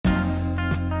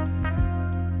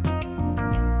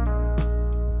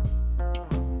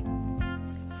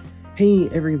Hey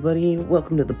everybody,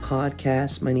 welcome to the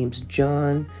podcast. My name's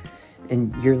John,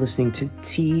 and you're listening to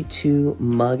T2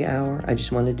 Mug Hour. I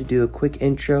just wanted to do a quick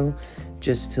intro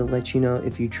just to let you know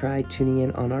if you try tuning in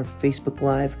on our Facebook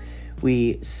Live,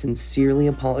 we sincerely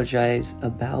apologize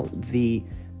about the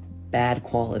bad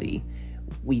quality.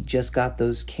 We just got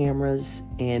those cameras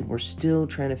and we're still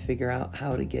trying to figure out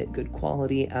how to get good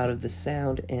quality out of the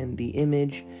sound and the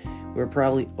image. We're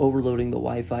probably overloading the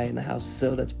Wi-Fi in the house,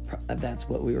 so that's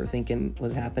what we were thinking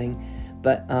was happening.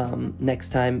 But next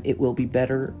time it will be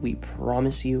better, we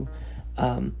promise you.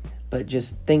 But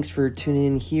just thanks for tuning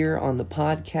in here on the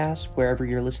podcast, wherever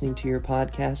you're listening to your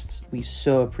podcasts. We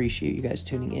so appreciate you guys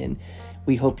tuning in.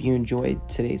 We hope you enjoyed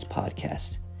today's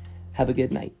podcast. Have a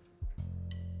good night.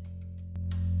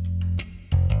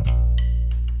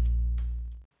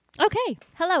 Okay,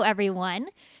 hello everyone.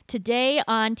 Today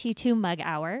on T2 Mug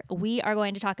Hour, we are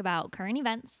going to talk about current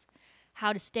events,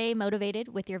 how to stay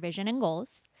motivated with your vision and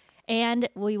goals, and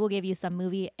we will give you some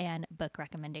movie and book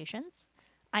recommendations.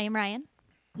 I am Ryan,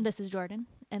 this is Jordan,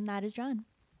 and that is John.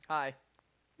 Hi.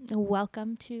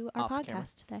 Welcome to our Off podcast camera.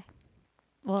 today.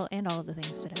 Well, and all of the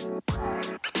things today.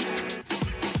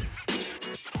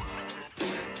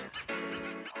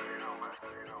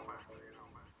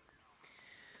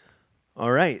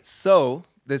 All right, so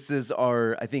this is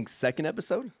our, I think, second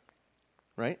episode,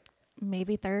 right?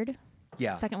 Maybe third,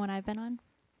 Yeah. second one I've been on.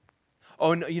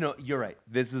 Oh, no, you're right.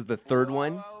 This is the third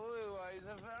one.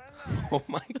 Oh,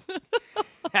 my.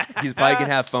 He's probably going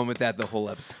to have fun with that the whole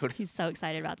episode. He's so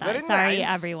excited about that. Very Sorry, nice.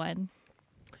 everyone.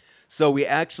 So we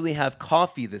actually have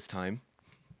coffee this time.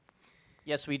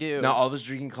 Yes, we do. Not all of us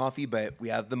drinking coffee, but we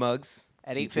have the mugs.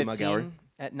 At T2 Mug Hour. 8:15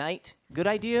 at night. Good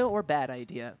idea or bad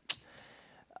idea?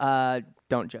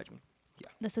 Don't judge me.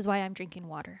 This is why I'm drinking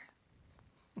water.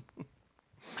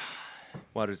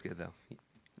 Water's good, though.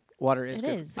 Water is It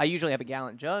good. is. I usually have a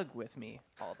gallon jug with me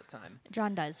all the time.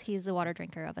 John does. He's the water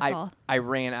drinker of us all. I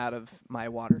ran out of my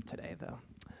water today, though.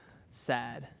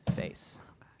 Sad face.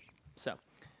 Oh, gosh. So,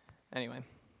 anyway.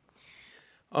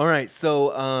 All right,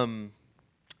 so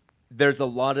there's a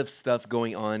lot of stuff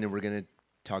going on, and we're going to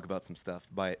talk about some stuff.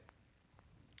 But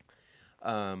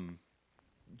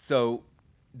so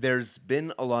there's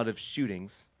been a lot of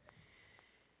shootings,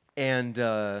 and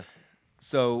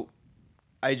so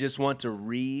I just want to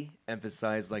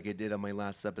re-emphasize, like I did on my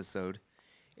last episode,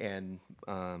 and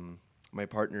my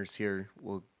partners here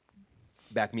will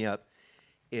back me up,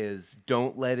 is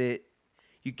don't let it,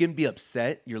 you can be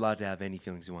upset, you're allowed to have any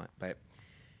feelings you want, but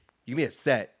you can be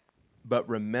upset, but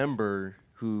remember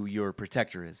who your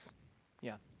protector is.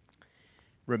 Yeah.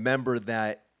 Remember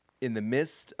that in the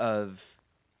midst of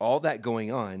all that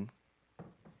going on,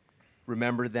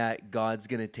 remember that God's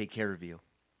going to take care of you.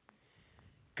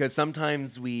 Because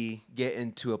sometimes we get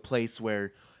into a place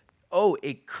where, oh,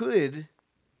 it could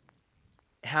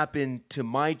happen to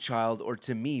my child or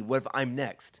to me. What if I'm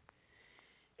next?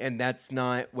 And that's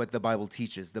not what the Bible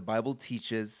teaches. The Bible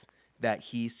teaches that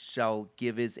he shall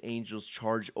give his angels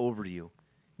charge over you,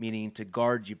 meaning to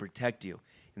guard you, protect you.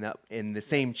 And that in the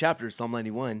same chapter, Psalm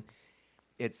 91,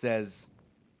 it says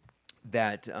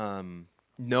that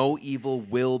no evil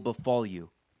will befall you.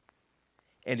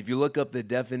 And if you look up the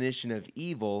definition of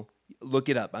evil, look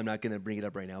it up. I'm not going to bring it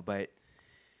up right now, but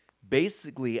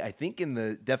basically, I think in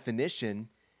the definition,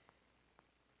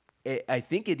 I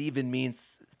think it even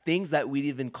means things that would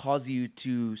even cause you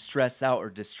to stress out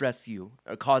or distress you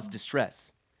or cause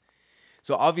distress.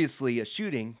 So obviously, a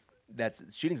shooting,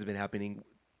 shootings have been happening,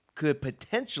 could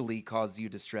potentially cause you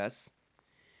distress,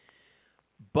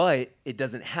 but it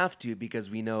doesn't have to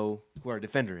because we know who our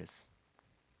defender is,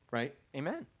 right?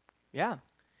 Amen. Yeah.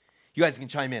 You guys can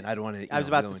chime in. I don't want to. I was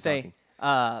about to say,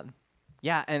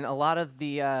 yeah, and a lot of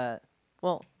the,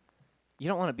 well, you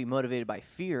don't want to be motivated by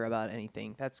fear about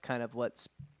anything. That's kind of what's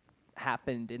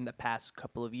happened in the past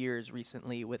couple of years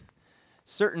recently with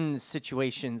certain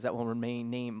situations that will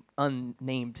remain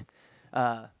unnamed.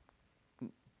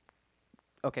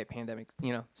 Okay, pandemic,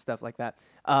 stuff like that.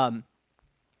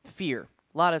 Fear.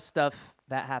 A lot of stuff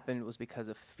that happened was because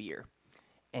of fear.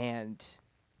 And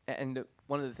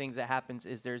one of the things that happens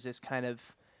is there's this kind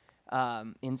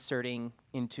of inserting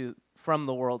from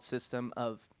the world system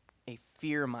of a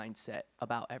fear mindset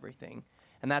about everything.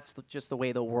 And that's just the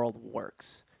way the world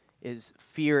works. Is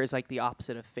fear is like the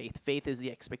opposite of faith. Faith is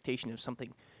the expectation of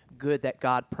something good that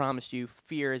God promised you.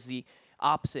 Fear is the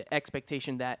opposite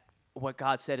expectation that what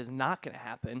God said is not going to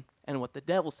happen and what the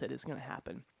devil said is going to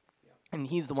happen. And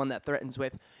he's the one that threatens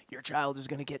with, your child is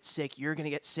going to get sick, you're going to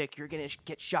get sick, you're going to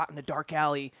get shot in a dark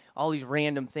alley, all these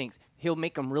random things. He'll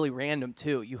make them really random,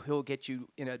 too. He'll get you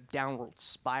in a downward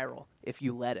spiral if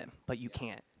you let him, but you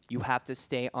can't. You have to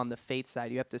stay on the faith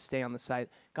side. You have to stay on the side.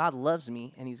 God loves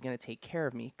me, and he's going to take care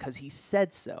of me because he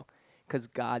said so, because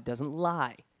God doesn't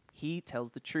lie. He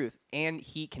tells the truth, and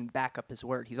he can back up his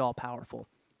word. He's all powerful.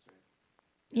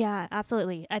 Yeah,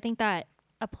 absolutely. I think that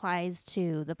applies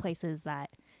to the places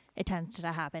that it tends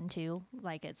to happen to,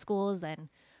 like at schools. And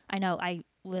I know I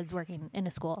was working in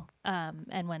a school,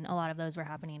 and when a lot of those were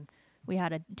happening, we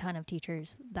had a ton of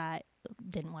teachers that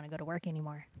didn't want to go to work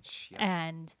anymore. Yeah.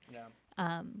 And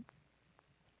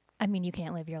I mean, you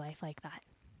can't live your life like that.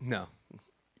 No.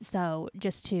 So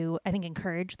just to, I think,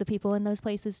 encourage the people in those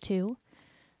places too.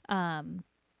 And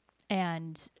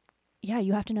yeah,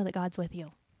 you have to know that God's with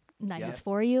you, and that Yeah. he's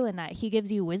for you, and that he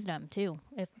gives you wisdom too.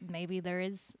 If maybe there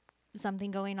is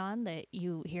something going on that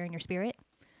you hear in your spirit,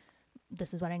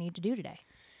 this is what I need to do today.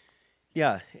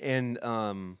 Yeah, and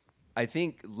I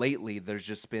think lately there's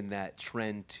just been that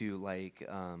trend to like,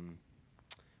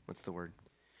 what's the word?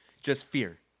 Just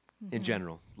fear in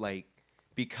general. Like,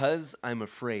 because I'm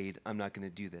afraid, I'm not going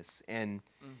to do this. And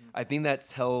I think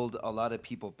that's held a lot of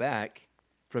people back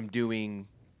from doing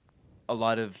a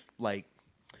lot of like,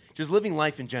 just living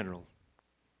life in general.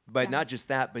 But not just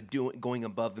that, but going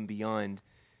above and beyond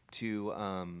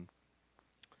to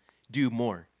do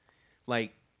more.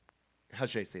 Like, how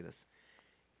should I say this?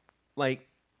 Like,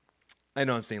 I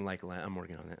know I'm saying like a lot. I'm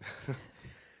working on it.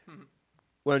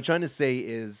 What I'm trying to say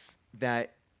is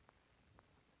that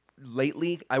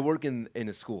lately I work in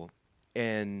a school,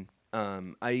 and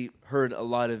I heard a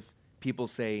lot of people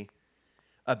say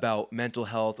about mental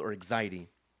health or anxiety.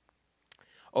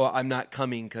 Oh, I'm not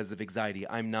coming because of anxiety.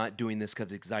 I'm not doing this because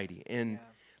of anxiety. And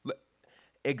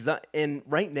and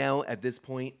right now at this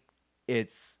point,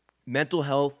 it's mental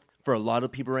health for a lot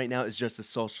of people right now is just a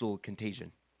social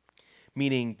contagion.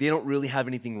 Meaning they don't really have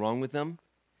anything wrong with them,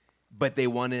 but they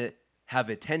want to have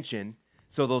attention.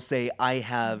 So they'll say, I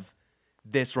have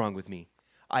this wrong with me.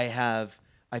 I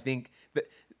think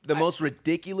the most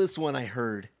ridiculous one I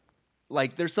heard,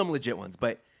 like there's some legit ones,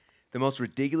 but the most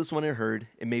ridiculous one I heard,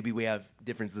 and maybe we have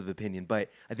differences of opinion, but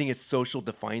I think it's social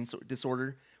defiance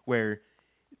disorder, where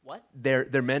What?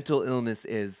 their mental illness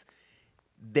is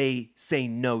they say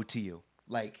no to you.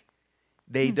 Like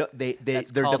they're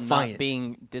That's called defiant. not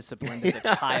being disciplined as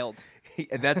a child.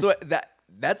 And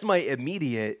that's my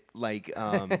immediate like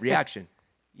reaction.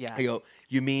 Yeah. I go,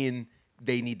 you mean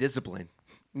they need discipline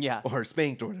Yeah. or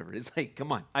spanked or whatever? It's like,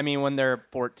 come on. I mean, when they're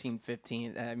 14,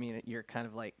 15, I mean, you're kind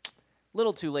of like a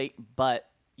little too late, but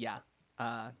yeah,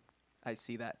 I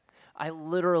see that. I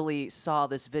literally saw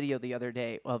this video the other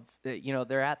day of,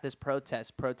 they're at this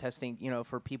protesting,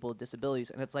 for people with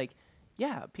disabilities. And it's like,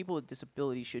 yeah, people with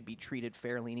disabilities should be treated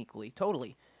fairly and equally,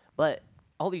 totally. But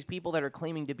all these people that are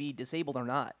claiming to be disabled are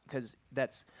not, because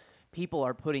people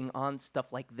are putting on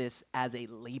stuff like this as a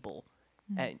label.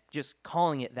 And just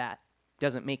calling it that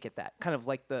doesn't make it that. Kind of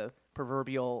like the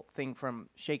proverbial thing from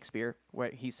Shakespeare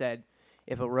where he said,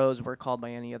 if a rose were called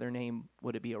by any other name,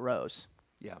 would it be a rose?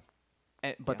 Yeah.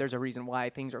 But there's a reason why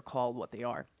things are called what they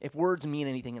are. If words mean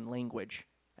anything in language,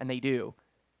 and they do,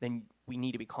 then we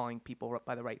need to be calling people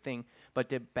by the right thing. But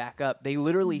to back up, they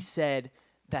literally said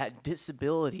that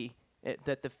disability,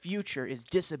 that the future is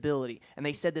disability. And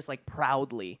they said this like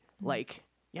proudly, like,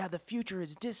 yeah, the future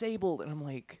is disabled. And I'm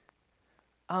like,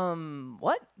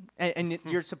 what? And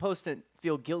you're supposed to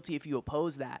feel guilty if you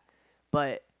oppose that.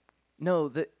 But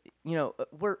no,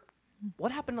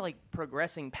 what happened to like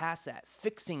progressing past that,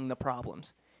 fixing the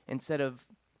problems instead of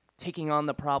taking on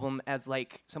the problem as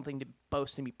like something to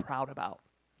boast and be proud about?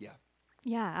 Yeah.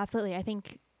 Yeah, absolutely. I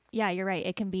think, you're right.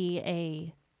 It can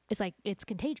be it's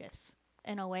contagious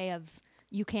in a way of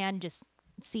you can just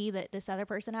see that this other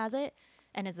person has it,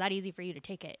 and it's that easy for you to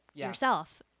take it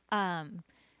yourself.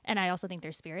 And I also think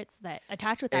there's spirits that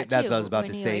attach with that That's too. what I was about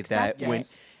when to you say, that accept when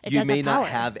it, it you does may not power.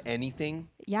 have anything,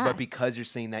 Yeah. but because you're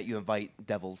saying that, you invite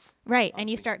devils. Right, and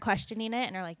you honestly. start questioning it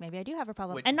and are like, maybe I do have a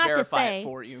problem. Which And not to verify say it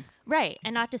for you. Right,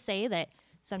 and not to say that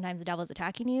sometimes the devil's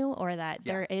attacking you or that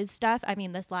there is stuff. I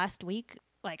mean, this last week,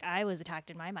 like I was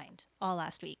attacked in my mind all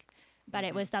last week. But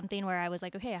it was something where I was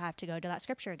like, okay, I have to go to that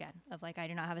scripture again of like, I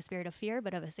do not have a spirit of fear,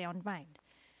 but of a sound mind.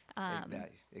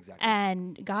 Exactly.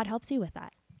 And God helps you with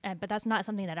that. But that's not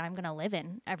something that I'm going to live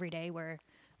in every day where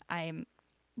I'm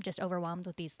just overwhelmed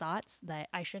with these thoughts that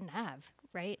I shouldn't have,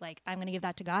 right? Like I'm going to give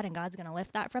that to God and God's going to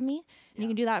lift that from me. And you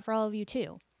can do that for all of you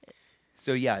too.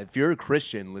 So yeah, if you're a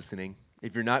Christian listening,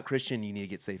 if you're not Christian, you need to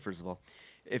get saved first of all.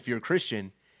 If you're a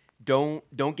Christian, don't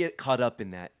get caught up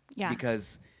in that. Yeah.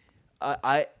 Because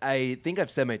I think I've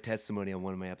said my testimony on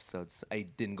one of my episodes. I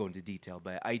didn't go into detail,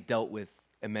 but I dealt with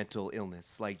a mental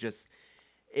illness,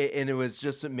 and it was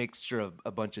just a mixture of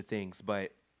a bunch of things,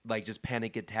 but like just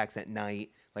panic attacks at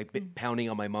night, like pounding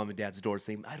on my mom and dad's door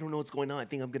saying, I don't know what's going on. I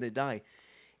think I'm going to die.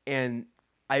 And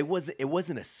it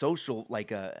wasn't a social,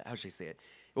 like how should I say it?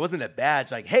 It wasn't a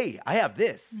badge like, hey, I have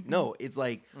this. No, it's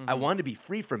like, I want to be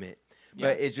free from it.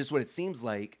 But it's just what it seems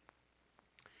like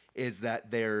is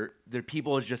that their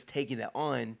people is just taking it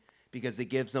on because it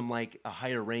gives them like a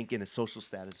higher rank in a social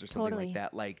status or something like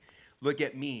that. Like, look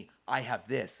at me, I have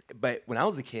this. But when I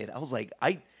was a kid, I was like,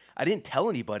 I didn't tell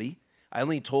anybody. I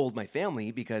only told my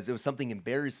family because it was something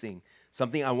embarrassing,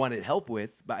 something I wanted help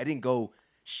with, but I didn't go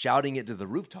shouting it to the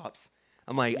rooftops.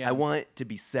 I'm like, I want to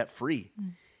be set free.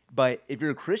 But if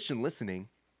you're a Christian listening,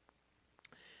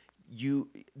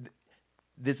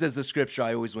 this is the scripture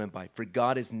I always went by. For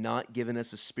God has not given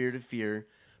us a spirit of fear,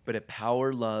 but a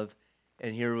power, love,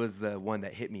 and here was the one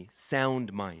that hit me,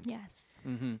 sound mind. Yes.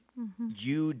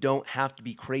 You don't have to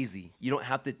be crazy. You don't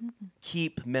have to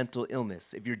keep mental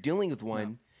illness. If you're dealing with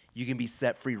one, you can be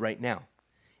set free right now.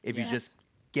 If you just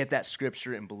get that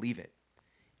scripture and believe it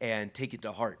and take it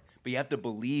to heart. But you have to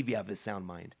believe you have a sound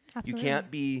mind. Absolutely. You can't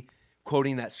be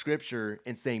quoting that scripture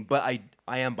and saying, but I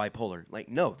am bipolar. Like,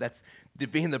 no, that's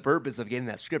defeating the purpose of getting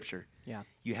that scripture. Yeah.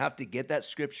 You have to get that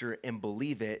scripture and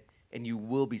believe it, and you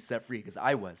will be set free. Because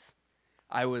I was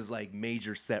like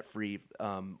major set free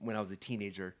when I was a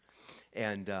teenager.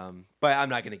 And, but I'm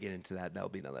not going to get into that. That'll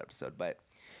be another episode. But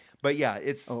yeah,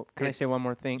 it's. Oh, can I say one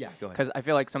more thing? Yeah, go ahead. Because I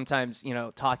feel like sometimes,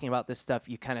 talking about this stuff,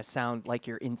 you kind of sound like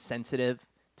you're insensitive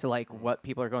to like what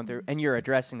people are going through, and you're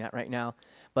addressing that right now.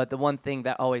 But the one thing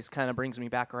that always kind of brings me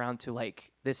back around to like,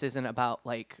 this isn't about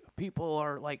like people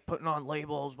are like putting on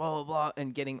labels, blah, blah, blah,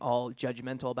 and getting all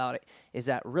judgmental about it, is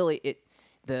that really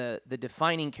the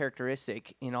defining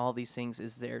characteristic in all these things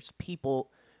is there's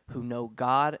people who know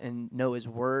God and know his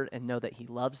word and know that he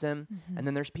loves them. And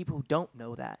then there's people who don't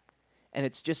know that. And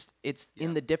it's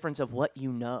in the difference of what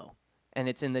you know. And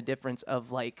it's in the difference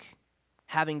of like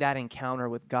having that encounter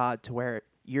with God to where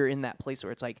you're in that place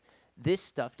where it's like, this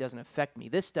stuff doesn't affect me.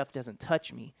 This stuff doesn't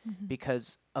touch me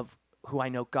because of who I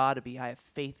know God to be. I have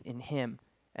faith in him,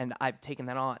 and I've taken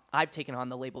that on. I've taken on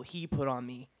the label he put on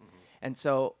me. And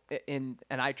so, and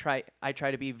I try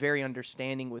to be very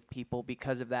understanding with people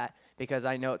because of that, because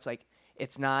I know it's like,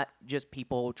 it's not just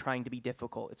people trying to be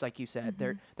difficult. It's like you said,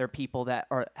 they're people that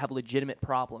have legitimate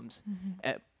problems,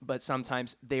 but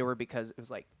sometimes they were because it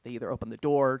was like they either opened the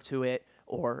door to it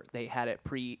or they had it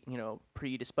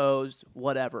predisposed,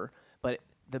 whatever. But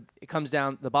it comes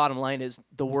down. The bottom line is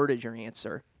the word is your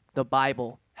answer. The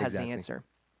Bible has the answer.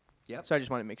 Yep. So I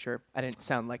just want to make sure I didn't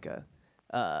sound like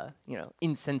a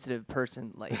insensitive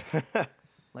person, like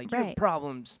like you have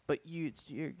problems, but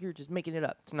you're just making it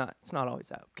up. It's not always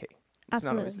that okay. It's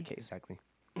not always the case. Exactly.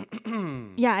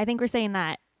 Yeah, I think we're saying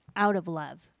that out of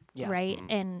love, Yeah. right?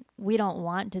 And we don't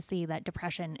want to see that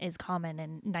depression is common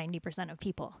in 90% of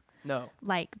people. No.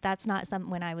 Like, that's not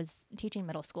when I was teaching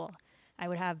middle school, I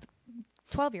would have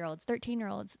 12-year-olds,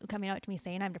 13-year-olds coming out to me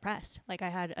saying I'm depressed. Like, I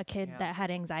had a kid that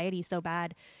had anxiety so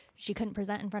bad she couldn't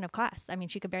present in front of class. I mean,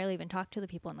 she could barely even talk to the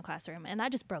people in the classroom. And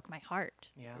that just broke my heart,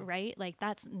 right? Like,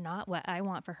 that's not what I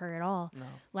want for her at all,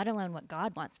 let alone what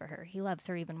God wants for her. He loves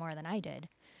her even more than I did.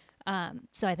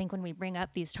 So I think when we bring up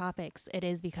these topics, it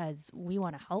is because we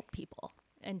want to help people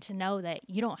and to know that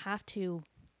you don't have to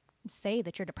say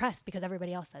that you're depressed because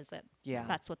everybody else says that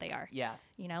that's what they are. Yeah.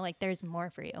 Like, there's more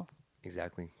for you.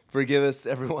 Exactly. Forgive us,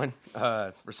 everyone.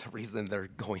 For some reason, the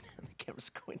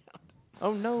camera's going out.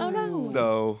 Oh, no. Oh, no.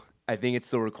 So I think it's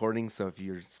still recording. So if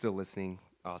you're still listening,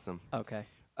 awesome. Okay.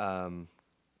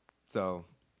 So,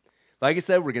 like I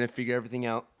said, we're going to figure everything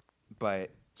out. But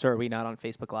So are we not on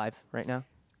Facebook Live right now?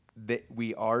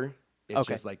 we are. It's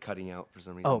Okay. just like cutting out for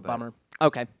some reason. Oh, but, bummer.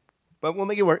 Okay. But we'll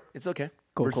make it work. It's okay.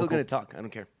 Cool, We're cool, still going to talk. I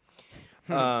don't care.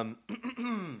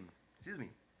 Excuse me.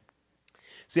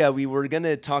 So yeah, we were going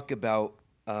to talk about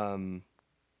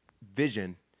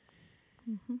vision.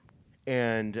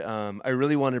 And I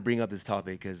really want to bring up this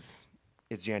topic because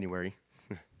it's January.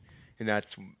 And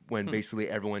that's when basically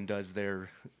everyone does their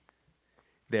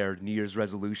New Year's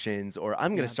resolutions. Or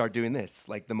I'm going to start doing this.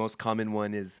 Like the most common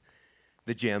one is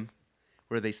the gym,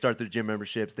 where they start their gym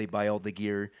memberships. They buy all the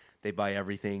gear. They buy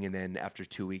everything. And then after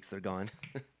 2 weeks, they're gone.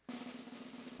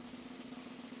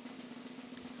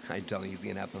 I'm telling you, he's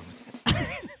going to have fun with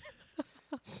that.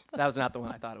 That was not the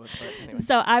one I thought it was, but anyway.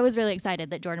 So I was really excited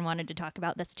that Jordan wanted to talk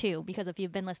about this too, because if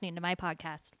you've been listening to my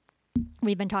podcast,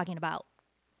 we've been talking about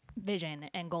vision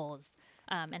and goals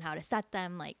and how to set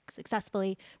them like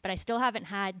successfully. But I still haven't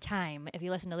had time. If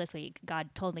you listen to this week, God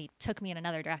totally took me in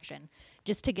another direction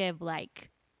just to give like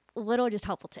little just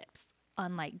helpful tips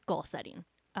on like goal setting.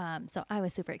 So I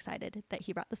was super excited that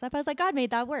he brought this up. I was like, God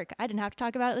made that work. I didn't have to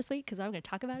talk about it this week because I'm going to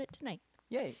talk about it tonight.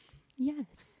 Yay.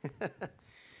 Yes.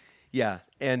 Yeah,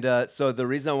 and so the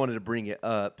reason I wanted to bring it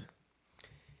up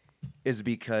is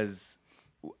because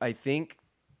I think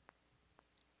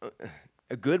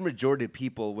a good majority of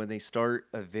people, when they start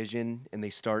a vision and they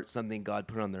start something God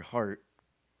put on their heart,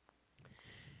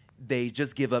 they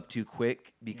just give up too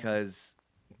quick because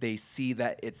they see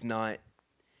that it's not,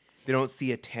 they don't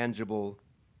see a tangible,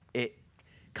 it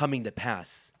coming to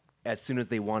pass as soon as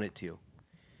they want it to.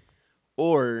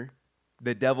 Or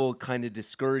the devil kind of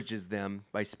discourages them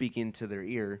by speaking to their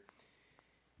ear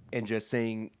and just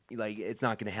saying, like, it's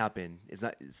not going to happen. It's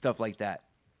not, stuff like that.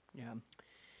 Yeah.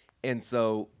 And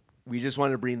so we just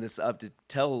wanted to bring this up to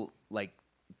tell, like,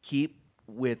 keep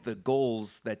with the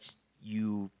goals that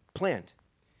you planned.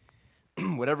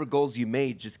 Whatever goals you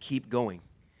made, just keep going.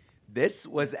 This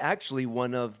was actually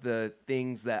one of the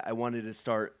things that I wanted to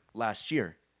start last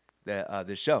year,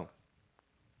 this show.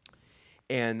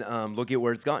 And look at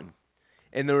where it's gotten.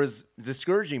 And there was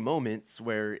discouraging moments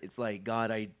where it's like,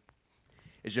 God, it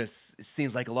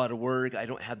seems like a lot of work. I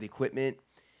don't have the equipment.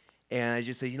 And I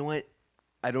just say, you know what?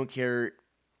 I don't care.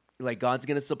 Like, God's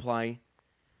going to supply.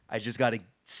 I just got to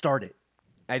start it.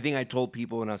 I think I told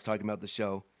people when I was talking about the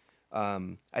show,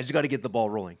 I just got to get the ball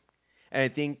rolling. And I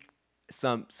think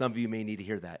some of you may need to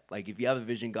hear that. Like, if you have a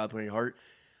vision God put in your heart,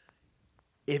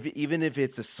 even if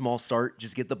it's a small start,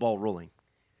 just get the ball rolling.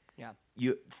 Yeah.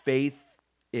 Faith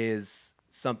is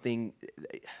something.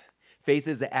 Faith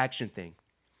is an action thing.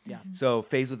 Yeah. So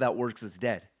faith without works is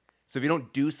dead. So if you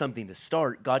don't do something to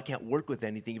start, God can't work with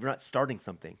anything if you're not starting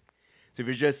something. So if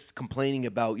you're just complaining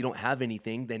about you don't have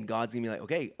anything, then God's going to be like,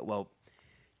 okay, well,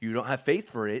 you don't have faith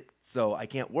for it, so I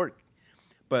can't work.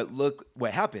 But look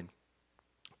what happened.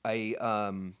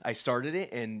 I started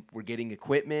it, and we're getting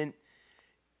equipment.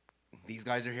 These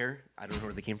guys are here. I don't know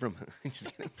where they came from.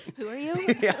 Just kidding. Who are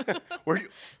you? Yeah.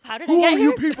 How did I Who get are here?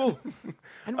 you people?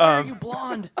 And why are you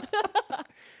blonde?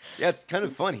 Yeah, it's kind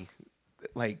of funny.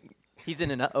 Like, He's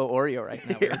in an uh-oh Oreo right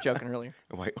now. We were joking earlier.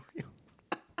 a white Oreo.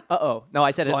 Uh-oh. No,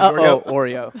 I said an Blonde uh-oh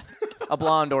Oreo? Oreo. A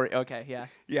blonde Oreo. Okay, yeah.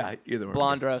 Yeah, either one.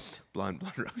 Blonde roast. Blonde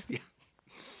roast, yeah.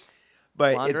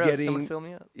 But Blonde it's roast. getting... Someone fill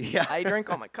me up. Yeah. I drank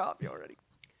all my coffee already.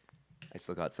 I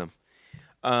still got some.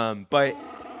 But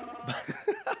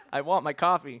I want my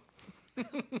coffee,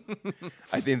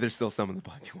 I think there's still some in the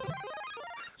pocket.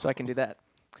 so I can do that.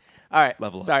 All right.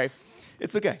 Level up. Sorry.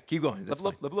 It's okay. Keep going. That's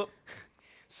Level fine. up. Level up.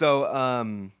 So, I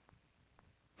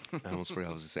almost forgot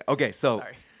what I was going to say. Okay, so...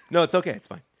 Sorry. No, it's okay. It's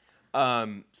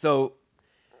fine. So,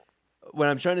 what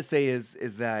I'm trying to say is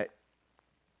that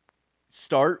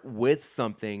start with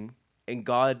something, and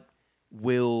God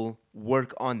will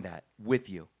work on that with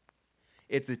you.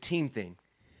 It's a team thing.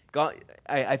 God,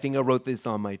 I think I wrote this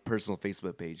on my personal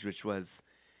Facebook page, which was,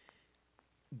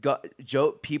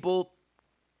 people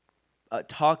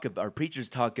preachers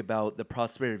talk about the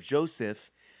prosperity of Joseph,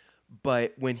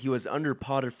 but when he was under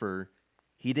Potiphar,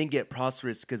 he didn't get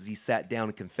prosperous because he sat down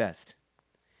and confessed.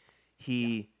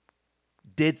 He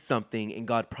did something and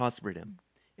God prospered him.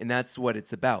 And that's what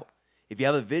it's about. If you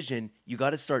have a vision, you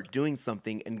got to start doing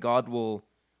something and God will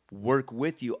work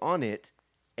with you on it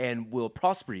and will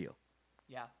prosper you.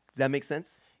 Yeah. Does that make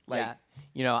sense? Yeah.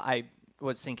 You know, I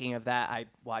was thinking of that. I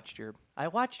watched your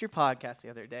podcast the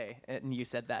other day, and you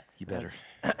said that. You better.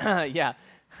 Yeah.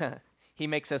 He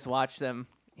makes us watch them.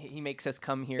 He makes us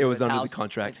come here. It to was his under house. the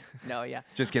contract. No, yeah.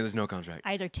 Just kidding, there's no contract.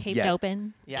 Eyes are taped Yeah.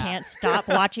 open. Yeah. Can't stop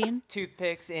watching.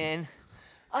 Toothpicks in.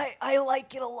 I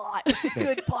like it a lot. It's a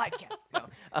good podcast.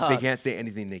 No. They can't say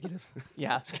anything negative.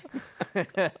 Yeah.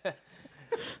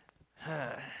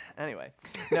 Anyway,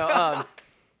 no.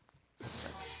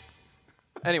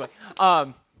 Anyway,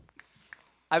 I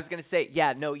was gonna say,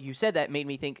 yeah, no. You said that made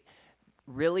me think.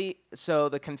 Really, so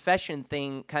the confession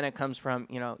thing kind of comes from,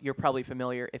 you know, you're probably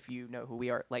familiar if you know who we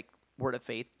are, like word of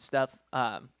faith stuff.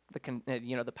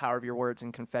 The power of your words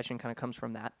and confession kind of comes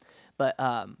from that. But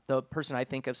the person I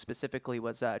think of specifically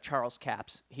was Charles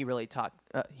Capps. He really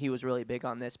he was really big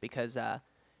on this because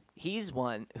he's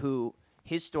one who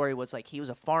his story was like he was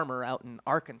a farmer out in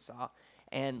Arkansas,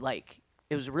 and like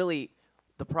it was really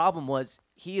the problem was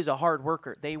he is a hard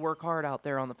worker. They work hard out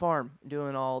there on the farm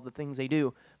doing all the things they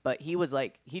do. But he was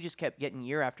like he just kept getting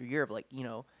year after year of like you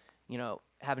know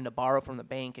having to borrow from the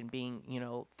bank and being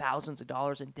thousands of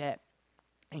dollars in debt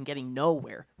and getting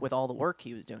nowhere with all the work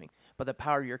he was doing. But the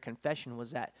power of your confession was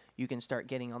that you can start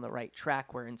getting on the right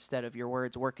track where instead of your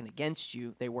words working against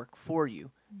you, they work for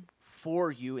you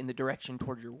in the direction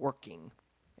toward your working.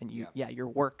 And your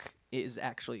work is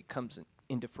actually comes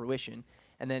into fruition.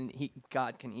 And then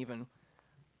God can even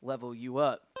level you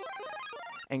up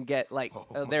and get like,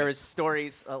 there is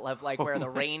stories of like where the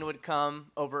rain would come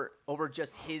over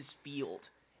just his field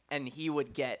and he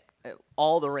would get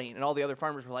all the rain, and all the other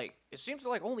farmers were like, it seems to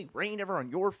like only rain ever on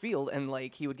your field, and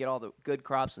like he would get all the good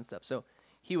crops and stuff. So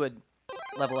he would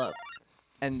level up,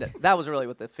 and that was really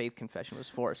what the faith confession was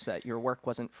for, so that your work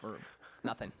wasn't for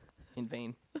nothing, in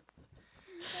vain.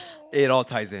 It all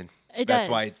ties in. It That's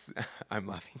does. why I'm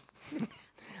laughing.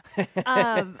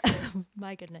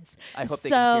 My goodness. I hope they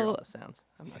can hear all So, the sounds.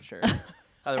 I'm not sure.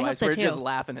 Otherwise, so we're just too.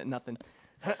 laughing at nothing.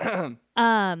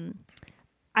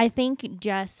 I think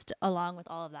just along with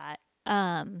all of that,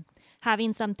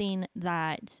 having something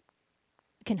that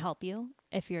can help you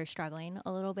if you're struggling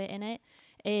a little bit in it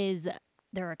is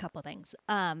there are a couple things.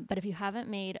 But if you haven't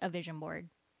made a vision board,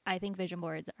 I think vision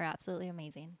boards are absolutely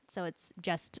amazing. So it's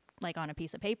just like on a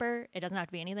piece of paper. It doesn't have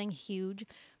to be anything huge,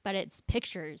 but it's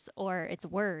pictures or it's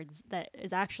words that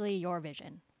is actually your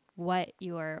vision, what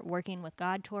you're working with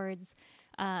God towards,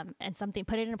 and something,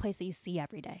 put it in a place that you see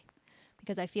every day.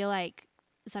 Because I feel like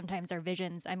sometimes our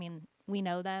visions, I mean, we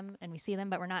know them and we see them,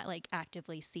 but we're not like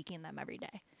actively seeking them every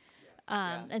day.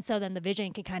 And so then the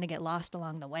vision can kind of get lost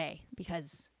along the way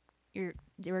because you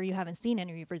haven't seen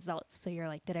any results. So you're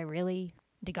like,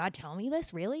 did God tell me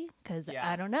this really? Because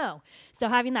I don't know. So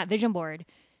having that vision board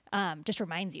just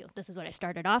reminds you, this is what I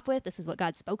started off with. This is what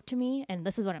God spoke to me. And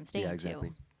this is what I'm staying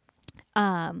exactly.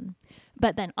 to.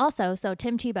 But then also, so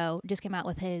Tim Tebow just came out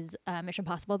with his Mission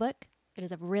Possible book. It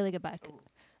is a really good book.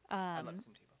 I love Tim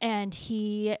Tebow. And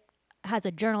he has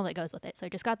a journal that goes with it. So I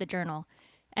just got the journal.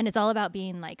 And it's all about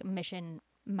being like mission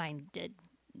minded,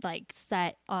 like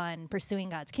set on pursuing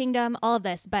God's kingdom, all of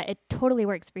this. But it totally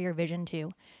works for your vision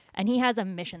too. And he has a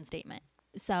mission statement.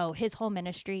 So his whole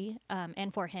ministry,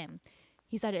 and for him,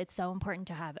 he said it's so important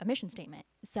to have a mission statement.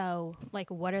 So like,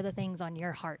 what are the things on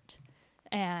your heart?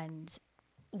 And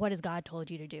what has God told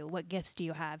you to do? What gifts do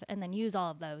you have? And then use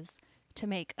all of those to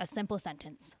make a simple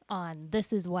sentence on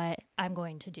this is what I'm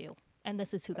going to do. And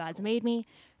this is who God's made me.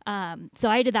 So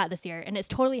I did that this year, and it's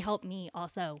totally helped me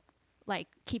also like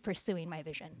keep pursuing my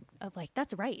vision of like,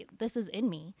 that's right. This is in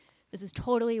me. This is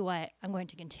totally what I'm going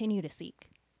to continue to seek.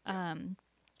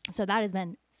 So that has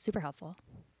been super helpful.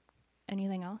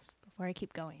 Anything else before I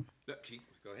keep going?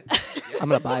 Go ahead. I'm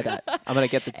going to buy that. I'm going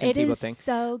to get the Tim It Tebow is thing.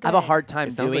 so good. I have a hard time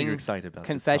It sounds like doing you're excited about this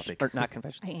confession, topic. or not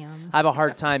confession. I am. I have a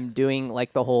hard time doing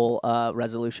like the whole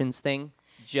resolutions thing,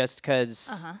 just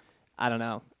because I don't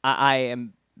know. I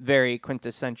am very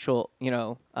quintessential.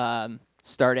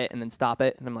 Start it and then stop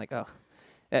it, and I'm like, oh.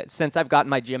 Since I've gotten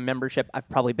my gym membership, I've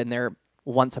probably been there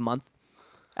once a month,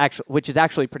 actually, which is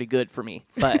actually pretty good for me.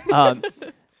 But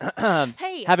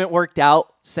Hey. haven't worked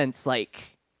out since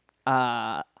like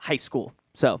high school.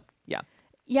 So yeah.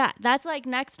 Yeah, that's like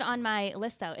next on my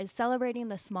list though, is celebrating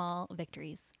the small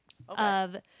victories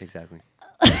of Exactly.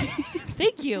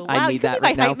 thank you. I Wow, need you could that be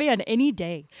right my now. hype man any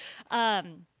day.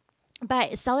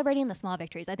 But celebrating the small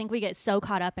victories, I think we get so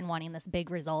caught up in wanting this big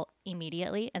result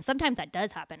immediately. And sometimes that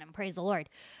does happen, and praise the Lord.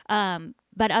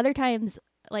 But other times,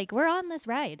 like, we're on this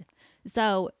ride.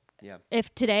 So Yeah.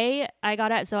 if today I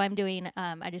got out, so I'm doing,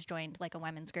 I just joined like a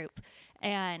women's group,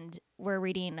 and we're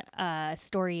reading a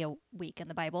story a week in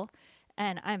the Bible.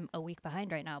 And I'm a week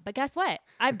behind right now. But guess what?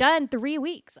 I've done 3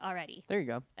 weeks already. There you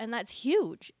go. And that's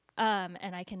huge. And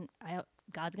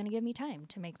God's going to give me time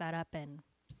to make that up in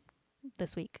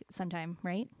this week sometime,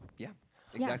 right? Yeah.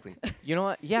 Exactly. You know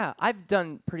what? Yeah, I've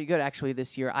done pretty good actually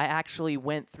this year. I actually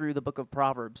went through the book of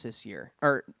Proverbs this year,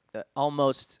 or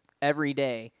almost every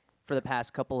day for the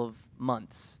past couple of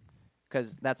months,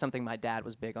 because that's something my dad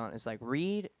was big on. It's like,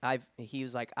 read. He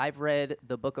was like, I've read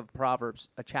the book of Proverbs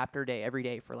a chapter a day every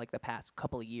day for like the past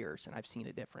couple of years, and I've seen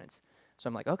a difference. So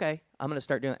I'm like, okay, I'm going to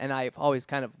start doing it. And I've always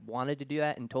kind of wanted to do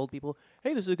that and told people,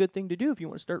 hey, this is a good thing to do if you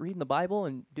want to start reading the Bible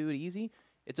and do it easy.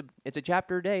 It's a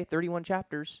chapter a day, 31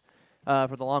 chapters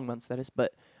for the long months, that is.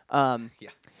 But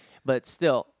but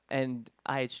still, and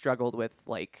I had struggled with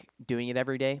like doing it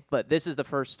every day. But this is the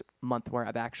first month where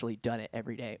I've actually done it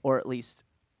every day, or at least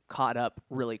caught up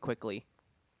really quickly.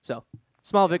 So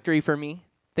small victory for me.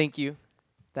 Thank you.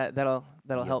 That'll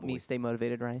help me boy. stay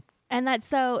motivated, Ryan. And that's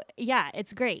so, yeah,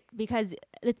 it's great because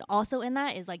it's also in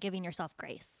that is like giving yourself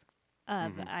grace.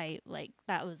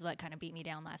 That was what kind of beat me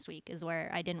down last week, is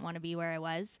where I didn't want to be where I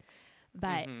was.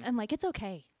 But I'm like, it's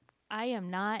okay. I am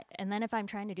not. And then if I'm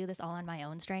trying to do this all on my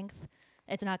own strength,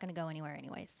 it's not going to go anywhere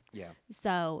anyways. Yeah.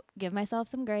 So give myself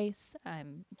some grace.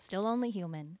 I'm still only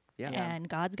human. Yeah. And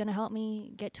God's going to help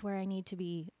me get to where I need to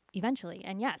be eventually.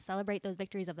 And yeah, celebrate those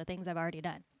victories of the things I've already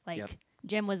done. Like Yep.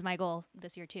 gym was my goal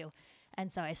this year too. And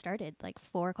so I started like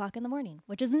 4:00 in the morning,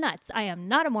 which is nuts. I am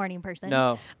not a morning person.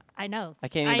 No, I know. I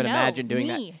can't even imagine doing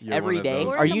me. that You're every one of day.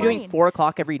 those. Are you doing Morning. 4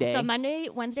 o'clock every day? So Monday,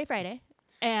 Wednesday, Friday.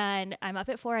 And I'm up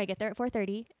at 4. I get there at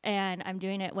 4:30, and I'm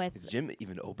doing it with Is the gym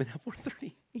even open at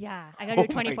 4:30? yeah. I go to a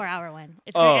Oh my- 24-hour one.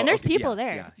 It's Oh, great, and there's okay, people yeah,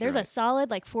 there. yeah, you're There's right. a solid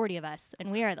like 40 of us,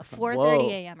 and we are the 4:30 Whoa.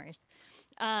 a.m.ers.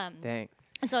 Dang.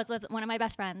 And so it's with one of my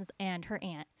best friends and her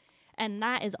aunt. And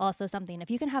that is also something, if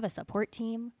you can have a support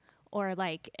team or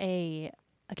like a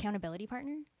accountability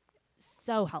partner,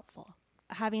 so helpful.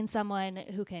 Having someone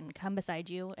who can come beside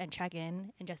you and check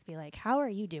in and just be like, how are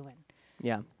you doing?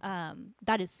 Yeah.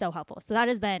 That is so helpful. So that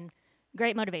has been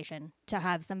great motivation to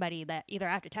have somebody that either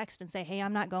I have to text and say, hey,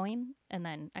 I'm not going. And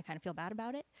then I kind of feel bad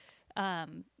about it.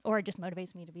 Or it just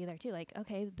motivates me to be there too. Like,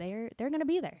 okay, they're going to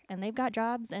be there and they've got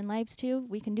jobs and lives too.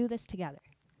 We can do this together.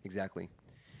 Exactly.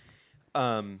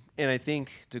 And I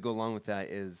think to go along with that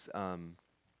is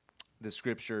the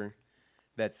scripture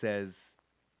that says,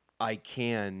 I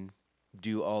can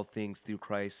do all things through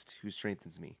Christ who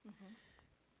strengthens me.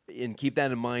 And keep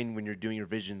that in mind when you're doing your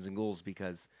visions and goals,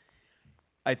 because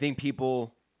I think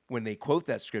people, when they quote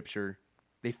that scripture,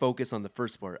 they focus on the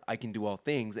first part, I can do all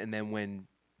things. And then when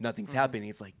nothing's happening,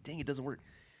 it's like, dang, it doesn't work.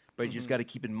 But you just got to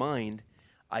keep in mind,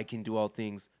 I can do all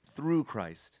things through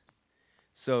Christ.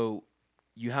 So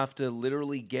you have to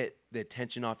literally get the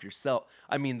attention off yourself.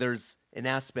 I mean, there's an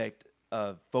aspect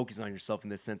of focusing on yourself in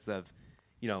the sense of,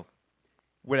 you know,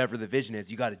 whatever the vision is,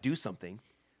 you got to do something.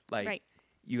 Like, Right.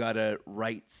 you got to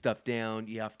write stuff down.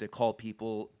 You have to call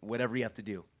people, whatever you have to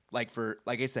do. Like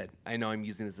I said, I know I'm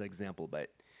using this as an example, but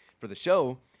for the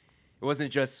show, it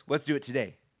wasn't just, let's do it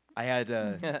today. I had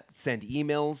to send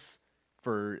emails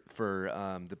for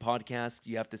the podcast.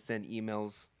 You have to send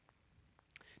emails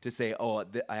to say, oh,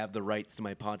 I have the rights to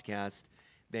my podcast.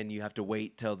 Then you have to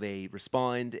wait till they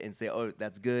respond and say, oh,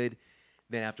 that's good.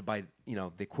 Then I have to buy,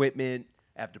 the equipment.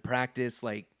 I have to practice.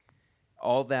 Like,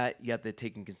 all that you have to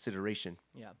take in consideration.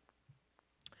 Yeah.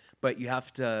 But you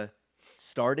have to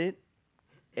start it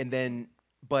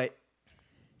but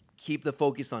keep the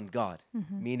focus on God.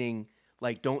 Meaning,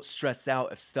 like, don't stress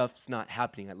out if stuff's not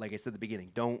happening. Like I said at the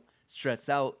beginning, don't stress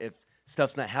out if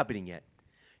stuff's not happening yet.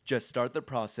 Just start the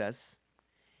process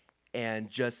and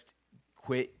just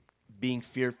quit being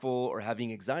fearful or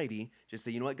having anxiety. Just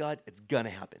say, you know what, God, it's going to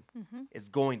happen. It's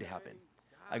going to happen.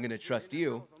 I'm going to trust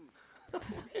you. I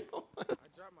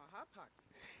dropped my hot pocket.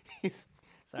 He's-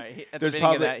 Sorry. At the There's beginning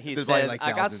probably- of that, he there's probably says, like I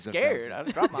got thousands of scared. sounds.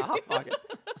 I dropped my hot pocket.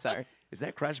 Sorry. Is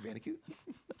that Crash Bandicoot?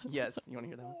 Yes. You want to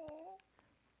hear that one?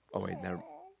 Oh, wait, no.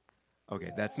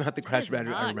 Okay, that's not the Crash is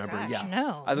Bandicoot I not remember. Crash, Yeah.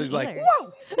 no, I was me like, either.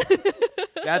 whoa!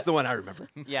 That's the one I remember.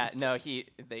 Yeah. No, Oh, it's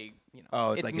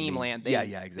it's like a meme meme. land. Yeah,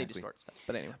 They exactly. distort stuff.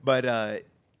 But anyway. But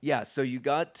yeah, so you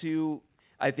got to,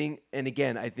 I think, and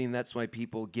again, I think that's why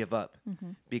people give up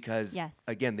because, Yes.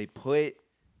 again, they put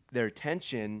their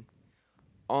attention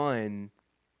on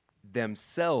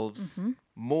themselves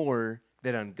more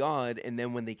than on God, and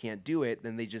then when they can't do it,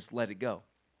 then they just let it go.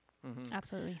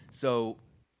 Absolutely. So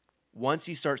once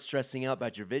you start stressing out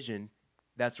about your vision,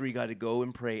 that's where you got to go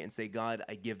and pray and say, God,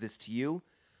 I give this to you.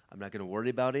 I'm not going to worry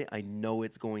about it. I know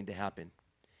it's going to happen.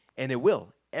 And it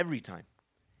will every time.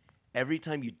 Every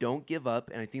time you don't give up.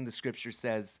 And I think the scripture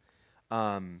says,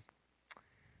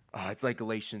 it's like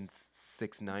Galatians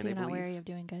 6:9, I Do believe. not weary of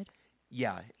doing good.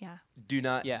 Yeah. Yeah. Do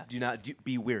not Yeah.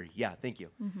 be weary. Yeah, thank you.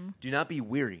 Do not be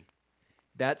weary.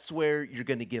 That's where you're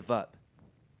going to give up.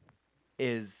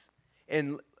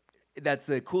 And that's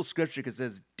a cool scripture because it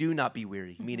says, do not be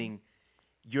weary, meaning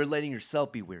you're letting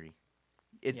yourself be weary.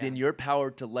 It's Yeah. in your power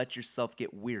to let yourself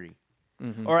get weary.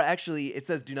 Or actually, it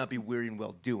says, do not be weary in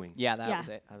well doing. Yeah, that Yeah. was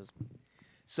it. I was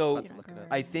So about to look it up.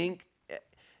 I think,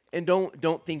 and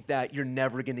don't think that you're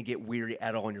never going to get weary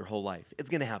at all in your whole life. It's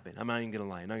going to happen. I'm not even going to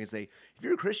lie. I'm not going to say, if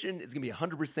you're a Christian, it's going to be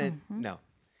 100%. No.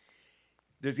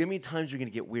 There's going to be times you're going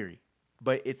to get weary.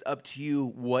 But it's up to you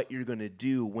what you're going to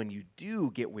do when you do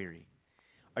get weary.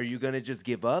 Are you going to just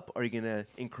give up? Or are you going to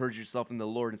encourage yourself in the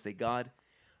Lord and say, God,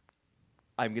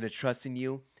 I'm going to trust in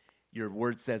you. Your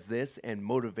word says this, and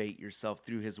motivate yourself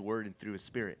through his word and through his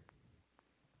spirit.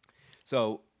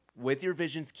 So with your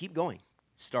visions, keep going.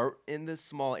 Start in the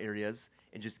small areas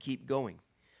and just keep going.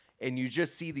 And you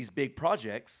just see these big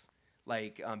projects,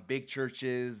 like big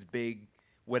churches, big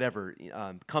whatever,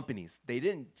 companies. They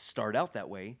didn't start out that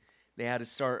way. They had to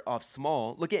start off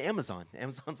small. Look at Amazon.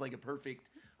 Amazon's like a perfect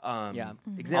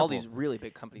example. All these really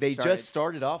big companies. They started just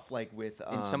started off like with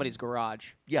in somebody's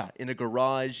garage. yeah, in a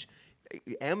garage.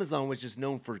 Amazon was just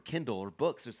known for Kindle or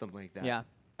books or something like that. Yeah.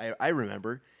 I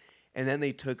remember. And then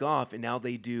they took off, and now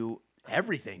they do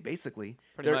everything, basically.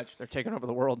 Pretty much, they're taking over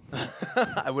the world.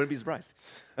 I wouldn't be surprised.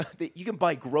 You can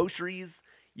buy groceries.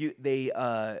 They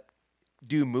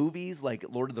do movies like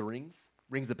Lord of the Rings,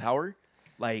 Rings of Power.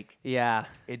 Like, Yeah.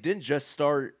 it didn't just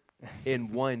start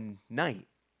in one night.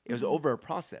 It was over a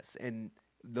process, and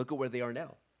look at where they are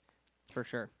now. For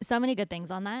sure. So many good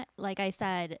things on that. Like I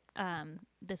said,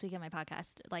 this week in my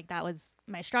podcast, like that was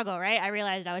my struggle, right? I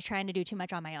realized I was trying to do too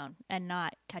much on my own and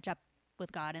not catch up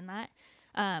with God in that.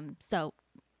 So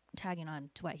tagging on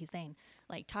to what he's saying,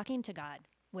 like talking to God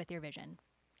with your vision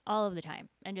all of the time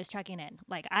and just checking in.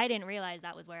 Like I didn't realize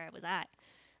that was where I was at.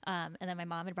 And then my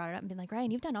mom had brought it up and been like,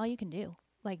 Ryan, you've done all you can do.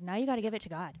 Like now you got to give it to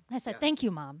God. And I said, thank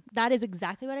you, Mom. That is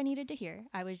exactly what I needed to hear.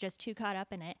 I was just too caught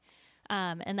up in it.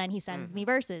 And then he sends me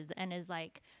verses and is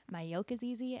like, my yoke is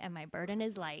easy and my burden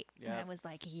is light. And I was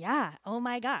like, yeah, oh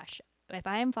my gosh. If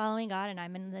I am following God and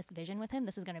I'm in this vision with him,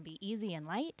 this is going to be easy and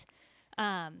light.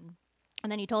 And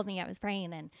then he told me I was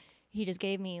praying and he just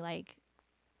gave me like,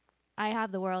 I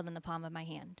have the world in the palm of my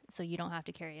hand, so you don't have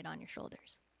to carry it on your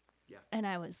shoulders. Yeah. And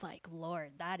I was like,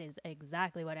 Lord, that is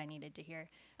exactly what I needed to hear.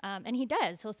 And he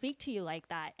does. He'll speak to you like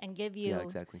that and give you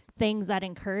things that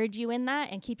encourage you in that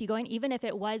and keep you going, even if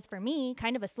it was, for me,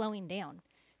 kind of a slowing down.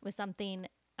 It was something,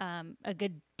 a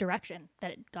good direction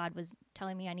that God was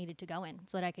telling me I needed to go in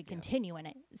so that I could continue in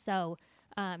it. So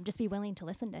just be willing to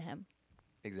listen to him.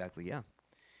 Exactly, yeah.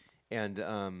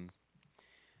 And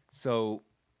so,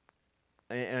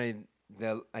 and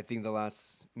I think the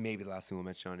last thing we'll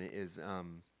mention on it is,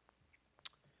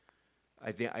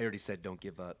 I think I already said don't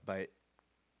give up, but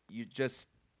you just,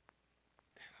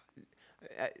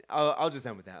 I'll just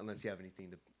end with that unless you have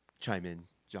anything to chime in,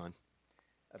 John.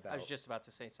 I was just about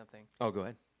to say something. Oh, go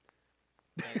ahead.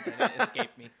 And it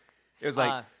escaped me. It was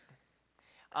like,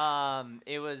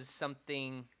 it was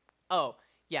something. Oh,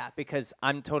 yeah, because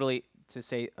I'm totally, to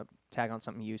say, tag on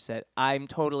something you said, I'm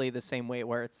totally the same way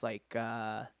where it's like,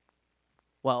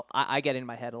 well, I get in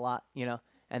my head a lot, you know,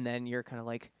 and then you're kind of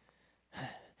like,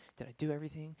 did I do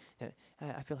everything?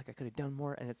 I feel like I could have done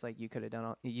more. And it's like, you could have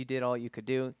done you did all you could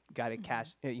do. Got to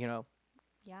cast,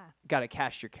 got to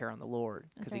cast your care on the Lord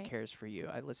because he cares for you.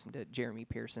 I listened to Jeremy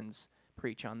Pearson's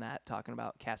preach on that, talking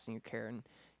about casting your care and,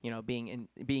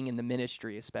 being in the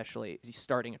ministry, especially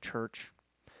starting a church.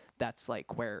 That's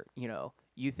like where,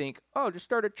 you think, oh, just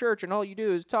start a church and all you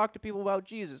do is talk to people about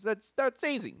Jesus. That's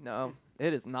easy. No,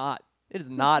 it is not. It is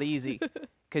not easy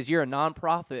because you're a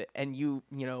nonprofit and you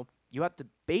have to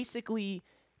basically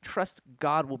trust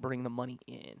God will bring the money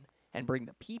in and bring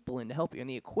the people in to help you and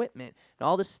the equipment and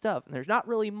all this stuff. And there's not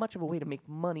really much of a way to make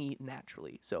money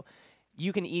naturally. So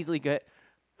you can easily get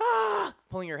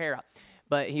pulling your hair out.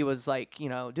 But he was like,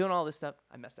 doing all this stuff.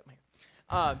 I messed up my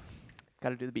hair. Got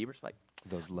to do the Bieber spike.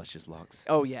 those luscious locks.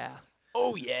 Oh, yeah.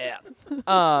 Oh, yeah.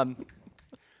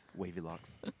 Wavy locks.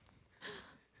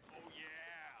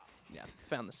 Yeah,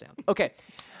 found the sound. Okay.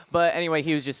 But anyway,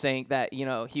 he was just saying that,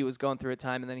 he was going through a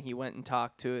time, and then he went and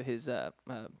talked to his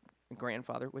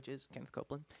grandfather, which is Kenneth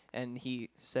Copeland, and he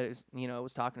said,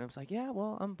 was talking to him. Was like, yeah,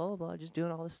 well, I'm blah, blah, blah, just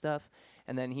doing all this stuff.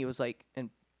 And then he was like, and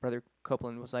Brother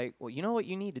Copeland was like, well, you know what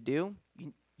you need to do?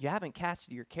 You haven't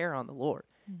casted your care on the Lord.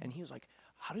 Mm-hmm. And he was like,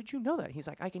 how did you know that? He's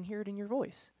like, I can hear it in your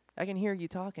voice. I can hear you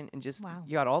talking, and just,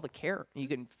 you got all the care. You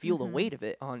can feel the weight of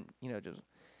it on, just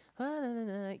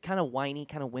kind of whiny,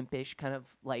 kind of wimpish, kind of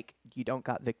like you don't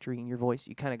got victory in your voice.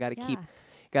 You kind of got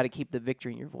to keep the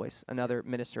victory in your voice. Another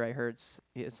minister I heard,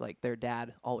 it's like their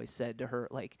dad always said to her,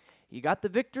 like, you got the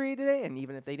victory today? And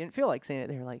even if they didn't feel like saying it,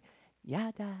 they were like,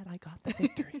 yeah, Dad, I got the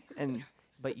victory.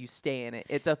 But you stay in it.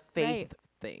 It's a faith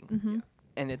thing. Mm-hmm.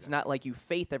 And it's not like you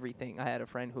faith everything. I had a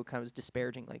friend who kind of was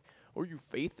disparaging, like, oh, you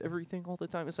faith everything all the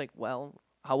time? It's like, well,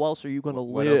 how else are you going to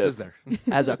live what else is there?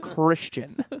 as a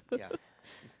Christian? Yeah.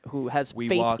 Who has we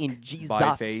faith walk in Jesus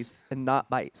by faith and not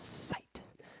by sight.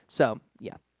 So,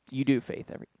 yeah, you do faith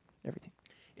everything.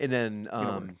 And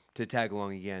then to tag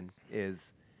along again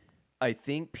is I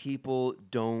think people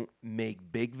don't make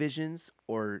big visions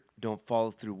or don't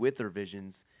follow through with their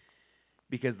visions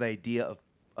because the idea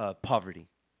of poverty.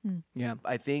 Yeah.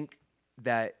 I think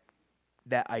that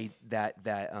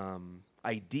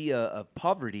idea of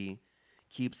poverty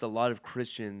keeps a lot of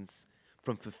Christians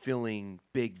from fulfilling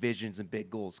big visions and big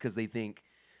goals because they think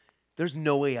there's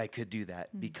no way I could do that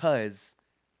because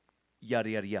yada,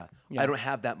 yada, yada. Yeah. I don't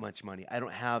have that much money. I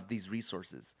don't have these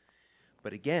resources.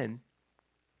 But again,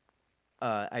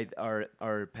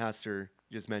 our pastor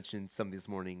just mentioned something this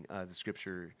morning, the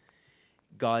scripture,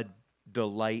 God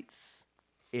delights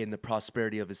in the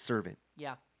prosperity of his servant.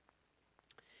 Yeah.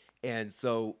 And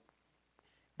so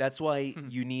that's why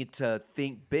you need to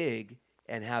think big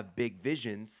and have big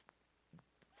visions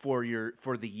for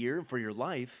the year and for your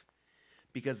life,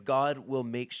 because God will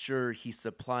make sure he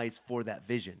supplies for that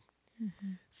vision.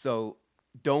 Mm-hmm. So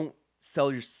don't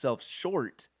sell yourself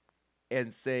short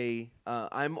and say,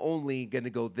 I'm only going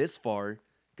to go this far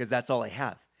because that's all I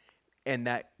have. And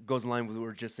that goes in line with what we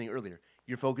were just saying earlier.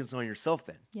 You're focusing on yourself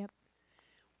then. Yep.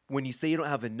 When you say you don't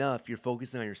have enough, you're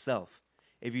focusing on yourself.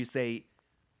 If you say,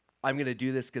 I'm going to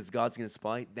do this because God's going to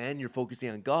supply, then you're focusing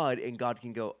on God, and God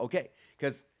can go, okay.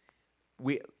 Because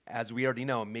as we already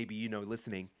know, maybe you know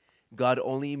listening, God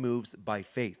only moves by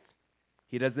faith.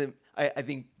 He doesn't, I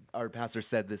think our pastor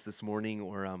said this morning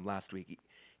or last week.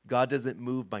 God doesn't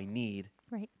move by need.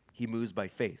 Right. He moves by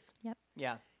faith. Yep.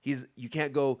 Yeah. You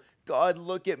can't go, God,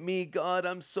 look at me. God,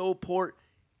 I'm so poor.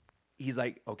 He's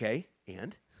like, okay,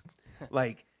 and?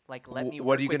 Like, Let me what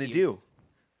work are you with going to you. do?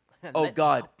 Let Oh, me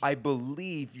God, help I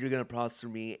believe you're going to prosper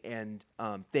me, and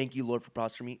thank you, Lord, for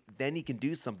prospering me. Then he can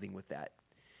do something with that.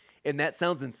 And that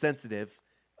sounds insensitive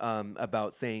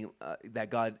about saying that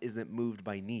God isn't moved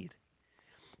by need.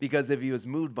 Because if he was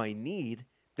moved by need,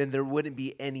 then there wouldn't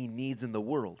be any needs in the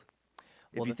world.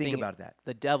 Well, if you the think thing- about that.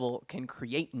 The devil can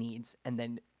create needs and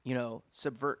then,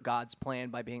 subvert God's plan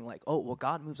by being like, oh, well,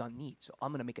 God moves on need. So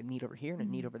I'm going to make a need over here and a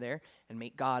need over there and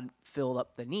make God fill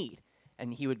up the need.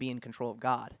 And he would be in control of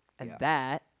God. And Yeah.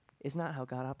 that is not how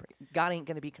God operates. God ain't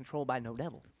going to be controlled by no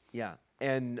devil. Yeah.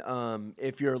 And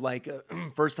if you're like a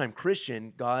first-time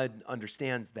Christian, God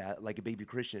understands that, like a baby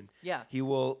Christian. Yeah. He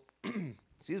will,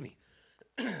 excuse me,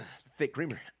 thick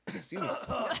creamer. Excuse me.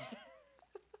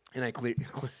 And I cleared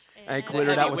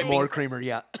it out with more creamer.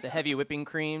 Yeah. The heavy whipping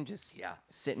cream just Yeah.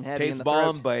 sitting heavy in Tastes the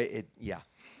bomb, throat. but yeah.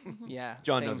 Yeah.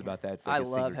 John same knows here. about that. It's I like a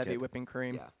love secret heavy tip. whipping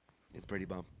cream. Yeah. It's pretty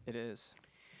bomb. It is.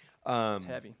 Um, It's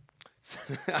heavy.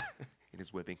 It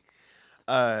is whipping.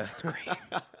 It's great.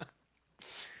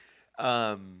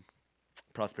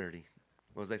 Prosperity.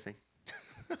 What was I saying?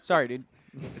 Sorry, dude.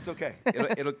 It's okay.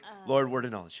 It'll Lord, word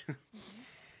of knowledge.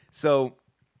 So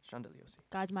Chandelier.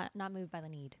 God's not moved by the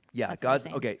need. yeah, That's what we're God's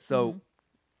saying. okay. So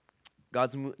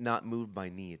God's not moved by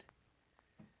need.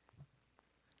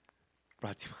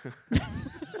 Brought to you.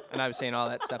 And I was saying all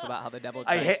that stuff about how the devil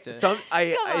I tries hate to. Come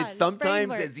on, it's sometimes brain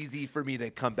work. it's easy for me to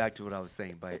come back to what I was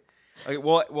saying, but okay,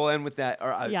 we'll end with that,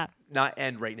 or Yeah. not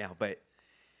end right now. But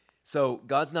so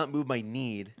God's not moved by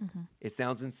need. It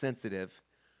sounds insensitive,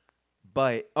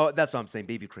 but that's what I'm saying.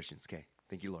 Baby Christians, okay.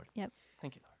 Thank you, Lord. Yep.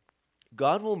 Thank you, Lord.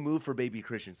 God will move for baby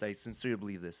Christians. I sincerely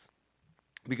believe this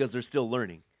because they're still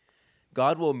learning.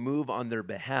 God will move on their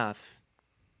behalf.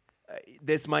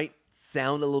 This might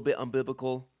sound a little bit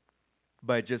unbiblical,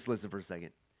 but just listen for a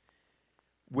second.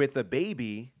 With a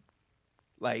baby,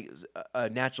 like a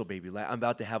natural baby, like I'm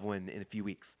about to have one in a few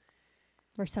weeks.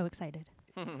 We're so excited.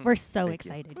 We're so Thank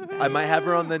you. excited. I might have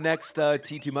her on the next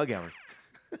T2 Mug Hour.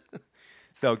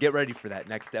 So get ready for that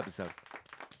next episode.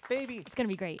 Baby. It's going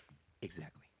to be great.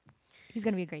 Exactly. He's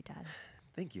going to be a great dad.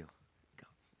 Thank you. Go.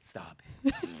 Stop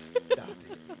it. Stop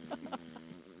it.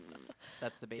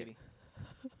 That's the baby.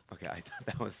 Okay, I thought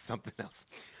that was something else.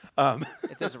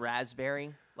 It says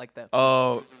raspberry, like the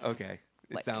Oh, okay.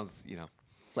 It Like- sounds,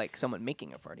 like someone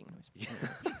making a farting noise.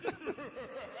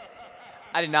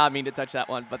 I did not mean to touch that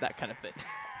one, but that kind of fit.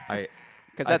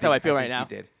 Because that's how I feel right now. You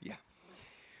did, yeah.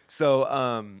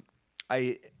 So,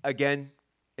 again,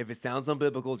 if it sounds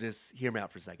unbiblical, just hear me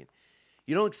out for a second.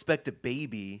 You don't expect a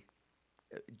baby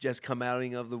just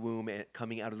coming out of the womb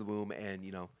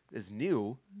and is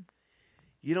new.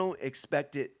 You don't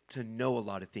expect it to know a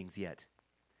lot of things yet.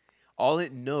 All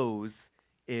it knows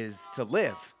is to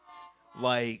live,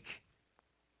 like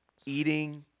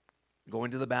eating,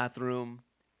 going to the bathroom.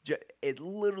 It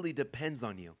literally depends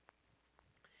on you.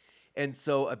 And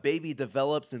so a baby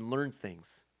develops and learns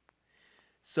things.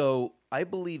 So I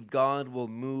believe God will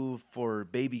move for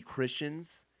baby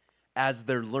Christians as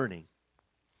they're learning.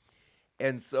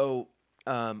 And so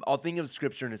I'll think of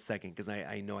scripture in a second because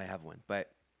I know I have one.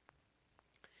 But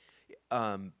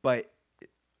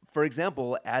for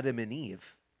example, Adam and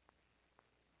Eve,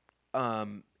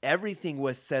 everything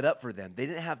was set up for them. They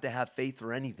didn't have to have faith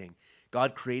or anything.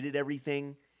 God created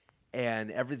everything,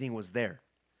 and everything was there.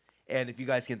 And if you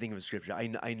guys can think of a scripture,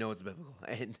 I know it's biblical,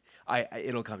 and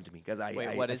it'll come to me because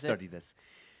I study this.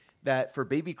 That for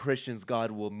baby Christians,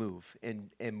 God will move and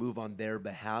move on their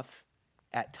behalf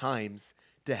at times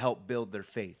to help build their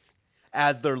faith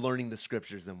as they're learning the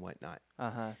scriptures and whatnot.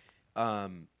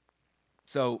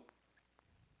 So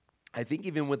I think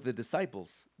even with the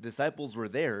disciples were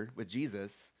there with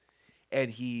Jesus,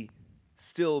 and he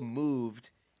still moved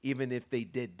even if they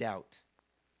did doubt.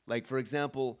 Like, for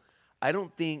example, I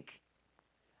don't think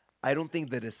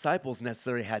the disciples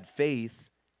necessarily had faith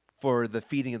for the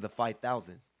feeding of the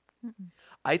 5,000.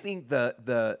 I think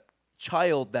the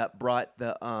child that brought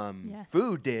the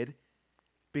food did,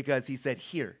 because he said,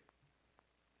 "Here."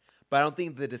 But I don't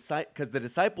think because the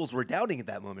disciples were doubting at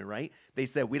that moment, right? They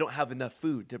said, "We don't have enough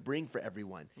food to bring for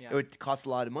everyone. Yeah. It would cost a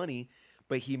lot of money."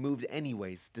 but he moved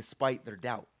anyways, despite their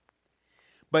doubt.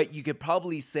 But you could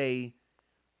probably say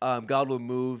God will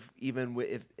move even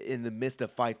if in the midst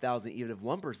of 5,000, even if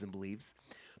one person believes.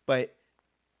 But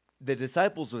the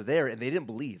disciples were there and they didn't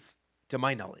believe, to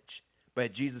my knowledge.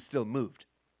 But Jesus still moved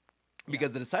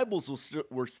because the disciples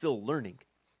were still learning.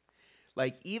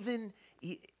 Like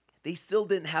they still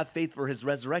didn't have faith for his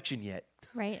resurrection yet.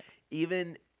 Right.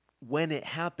 Even when it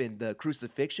happened, the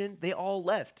crucifixion, they all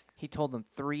left. He told them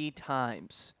 3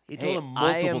 times. He "Hey, told them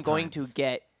I am multiple going to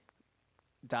times.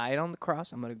 died on the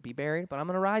cross. I'm going to be buried, but I'm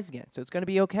going to rise again. So it's going to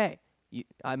be okay.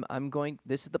 I'm going.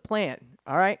 This is the plan.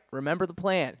 All right, remember the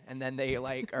plan." And then they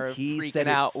like are He freaking said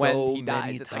it out when so he many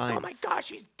dies. It's like, oh my times. gosh,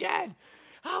 he's dead.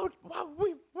 How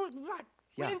we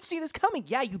Yeah. didn't see this coming.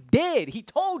 Yeah, you did. He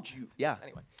told you. Yeah.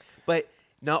 Anyway, But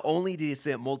not only did he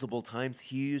say it multiple times,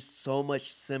 he used so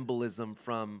much symbolism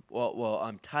from,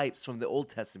 types from the Old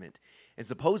Testament. And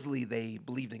supposedly they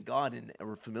believed in God and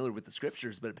were familiar with the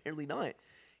scriptures, but apparently not.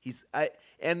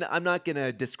 And I'm not going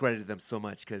to discredit them so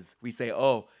much because we say,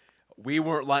 oh, we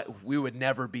would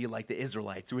never be like the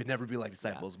Israelites. We would never be like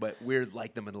disciples, but we're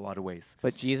like them in a lot of ways.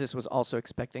 but Jesus was also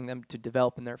expecting them to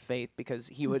develop in their faith because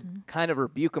he would kind of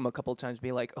rebuke them a couple of times,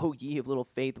 be like, "Oh, ye of little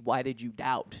faith, why did you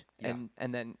doubt?" Yeah.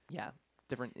 And then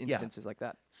different instances like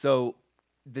that. So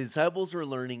the disciples were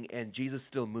learning, and Jesus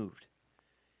still moved.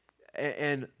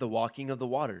 And the walking of the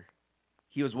water.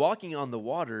 He was walking on the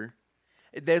water.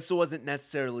 This wasn't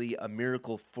necessarily a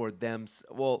miracle for them.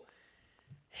 Well,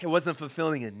 it wasn't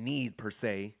fulfilling a need per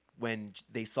se when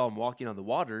they saw him walking on the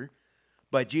water.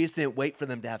 But Jesus didn't wait for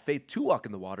them to have faith to walk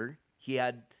in the water. He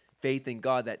had faith in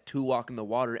God that to walk in the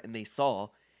water, and they saw.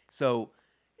 So,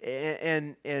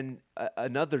 and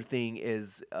another thing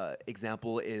is,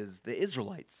 example is the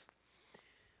Israelites.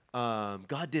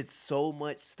 God did so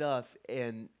much stuff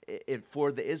and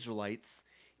for the Israelites,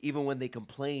 even when they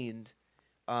complained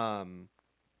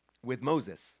with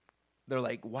Moses. They're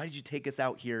like, "Why did you take us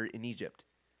out here in Egypt?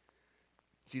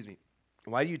 Excuse me.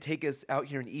 Why do you take us out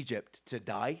here in Egypt to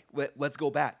die? Let's go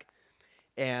back."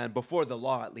 And before the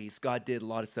law, at least, God did a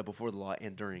lot of stuff before the law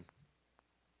and during,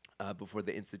 before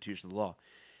the institution of the law.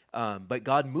 But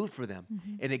God moved for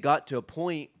them. And it got to a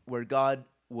point where God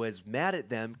was mad at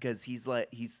them because he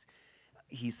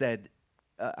said,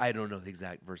 I don't know the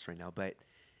exact verse right now, but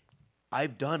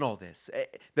I've done all this.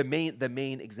 The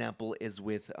main example is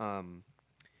with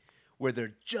where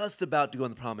they're just about to go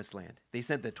in the promised land. They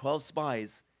sent the 12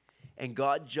 spies, and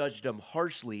God judged them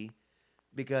harshly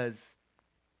because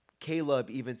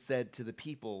Caleb even said to the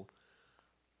people,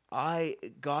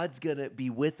 God's going to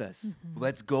be with us.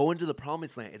 Let's go into the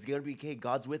promised land. It's going to be okay.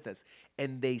 God's with us.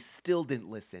 And they still didn't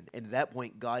listen. And at that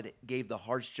point, God gave the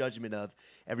harsh judgment of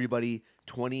everybody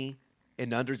 20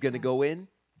 and under is going to go in,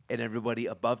 and everybody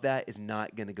above that is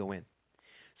not going to go in.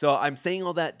 So I'm saying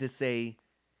all that to say,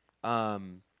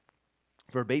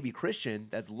 for a baby Christian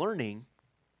that's learning,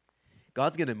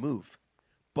 God's going to move.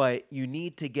 But you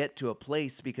need to get to a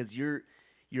place because you're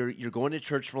going to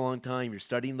church for a long time, you're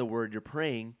studying the word, you're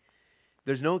praying.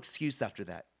 There's no excuse after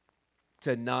that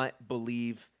to not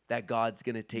believe that God's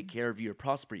going to take care of you or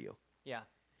prosper you. Yeah.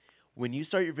 When you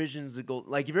start your visions of goal,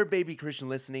 like if you're a baby Christian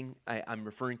listening, I'm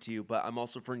referring to you, but I'm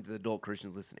also referring to the adult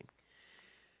Christians listening.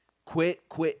 Quit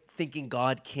thinking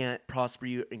God can't prosper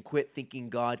you and quit thinking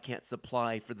God can't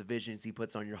supply for the visions he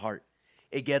puts on your heart.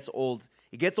 It gets old.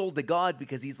 It gets old to God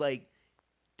because he's like,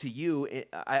 to you,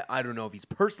 I don't know if he's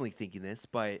personally thinking this,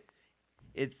 but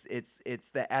it's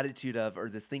the attitude of, or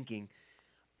this thinking,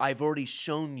 I've already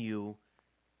shown you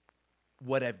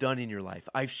what I've done in your life.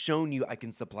 I've shown you I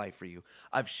can supply for you.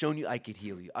 I've shown you I could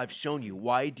heal you. I've shown you.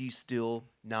 Why do you still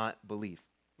not believe?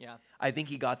 Yeah. I think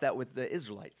he got that with the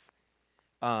Israelites.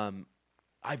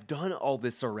 I've done all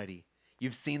this already.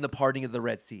 You've seen the parting of the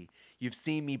Red Sea. You've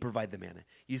seen me provide the manna.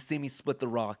 You've seen me split the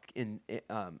rock and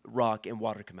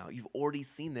water come out. You've already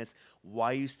seen this.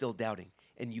 Why are you still doubting?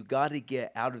 And you got to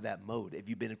get out of that mode if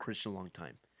you've been a Christian a long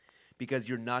time, because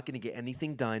you're not going to get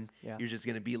anything done. Yeah. You're just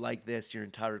going to be like this your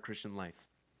entire Christian life,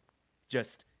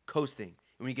 just coasting.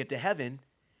 And when you get to heaven,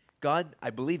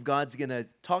 I believe God's going to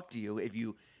talk to you if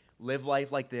you live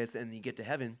life like this and you get to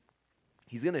heaven.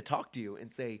 He's going to talk to you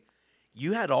and say,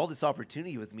 you had all this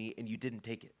opportunity with me and you didn't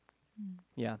take it.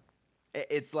 Yeah.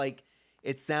 It's like,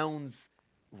 it sounds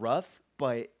rough,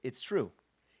 but it's true.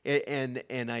 And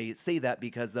I say that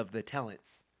because of the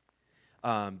talents,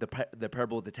 the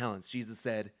parable of the talents. Jesus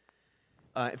said,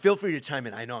 feel free to chime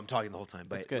in. I know I'm talking the whole time,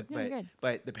 but That's good. Yeah, you're good.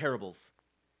 but the parables,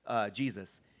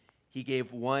 Jesus, he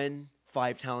gave 1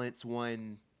 5 talents,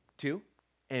 1 2,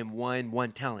 and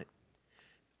 1 talent.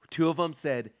 2 of them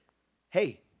said,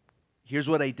 hey, here's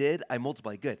what I did. I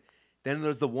multiplied. Good. Then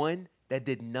there's the one that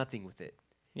did nothing with it.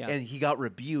 Yeah. And he got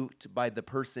rebuked by the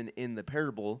person in the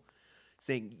parable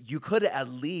saying, you could have at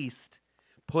least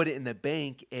put it in the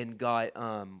bank and got,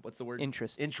 what's the word?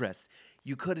 Interest. Interest.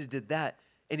 You could have did that.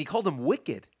 And he called him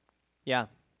wicked. Yeah.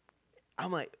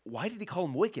 I'm like, why did he call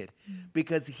him wicked?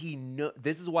 Because he knew,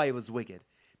 this is why it was wicked.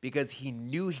 Because he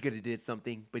knew he could have did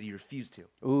something, but he refused to.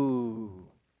 Ooh.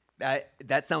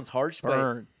 That sounds harsh,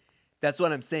 Burn. but that's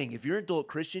what I'm saying. If you're an adult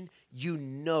Christian, you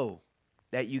know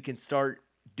that you can start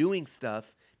doing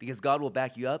stuff because God will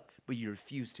back you up, but you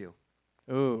refuse to.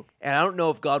 Ooh. And I don't know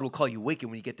if God will call you wicked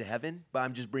when you get to heaven, but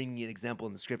I'm just bringing you an example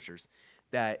in the scriptures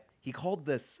that he called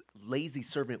this lazy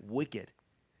servant wicked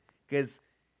because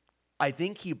I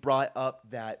think he brought up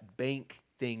that bank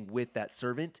thing with that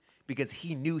servant because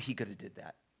he knew he could have did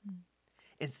that.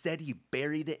 Instead, he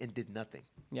buried it and did nothing.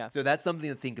 Yeah. So that's something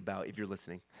to think about if you're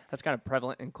listening. That's kind of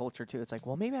prevalent in culture too. It's like,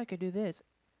 well, maybe I could do this.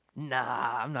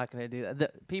 Nah, I'm not going to do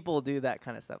that. People do that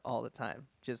kind of stuff all the time.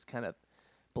 Just kind of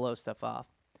blow stuff off.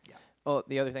 Yeah. Oh,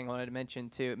 the other thing I wanted to mention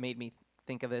too, it made me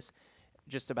think of this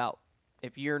just about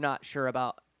if you're not sure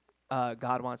about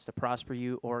God wants to prosper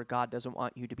you or God doesn't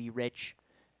want you to be rich,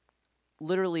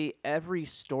 literally every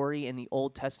story in the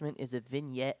Old Testament is a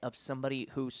vignette of somebody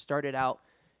who started out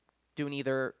doing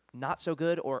either not so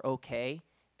good or okay,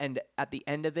 and at the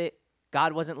end of it,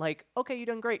 God wasn't like, okay, you're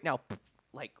doing great, now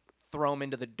like throw him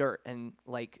into the dirt and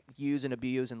like use and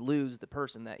abuse and lose the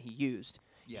person that he used.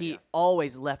 He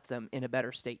always left them in a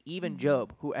better state. Even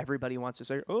Job, who everybody wants to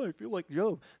say, oh, I feel like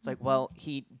Job. It's like, well,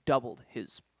 he doubled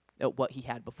his what he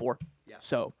had before. Yeah.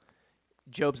 So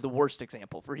Job's the worst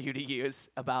example for you to use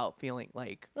about feeling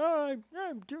like, oh,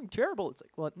 I'm doing terrible. It's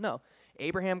like, well, no.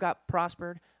 Abraham got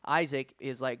prospered. Isaac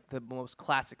is like the most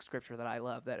classic scripture that I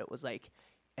love, that it was like,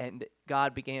 and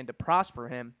God began to prosper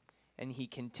him, and he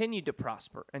continued to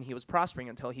prosper, and he was prospering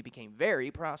until he became very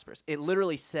prosperous. It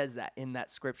literally says that in that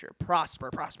scripture,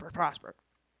 prosper, prosper, prosper,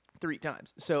 3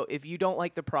 times. So if you don't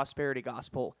like the prosperity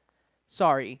gospel,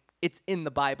 sorry, it's in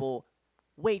the Bible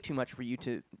way too much for you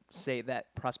to say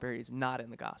that prosperity is not in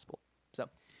the gospel. So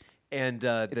And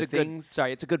it's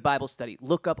it's a good Bible study.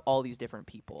 Look up all these different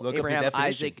people. Look up the Abraham, definition.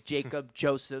 Isaac, Jacob,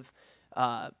 Joseph,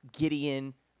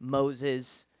 Gideon,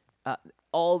 Moses,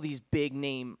 all these big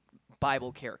name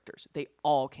Bible characters. They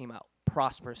all came out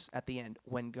prosperous at the end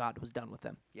when God was done with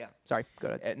them. Yeah. Sorry, go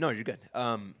ahead. No, you're good.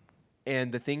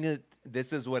 And the thing that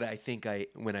this is what I think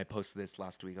when I posted this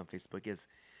last week on Facebook is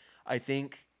I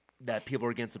think that people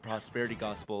are against the prosperity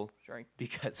gospel Sorry.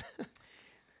 because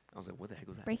I was like, what the heck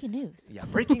was that? Breaking news. Yeah,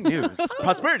 breaking news.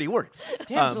 Prosperity works.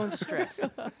 Damsel in distress.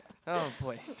 Oh,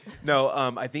 boy. No,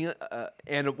 I think,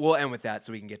 and we'll end with that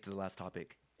so we can get to the last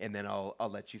topic, and then I'll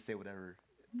let you say whatever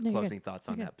No, you're closing good. thoughts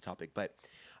on You're that topic. But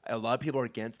a lot of people are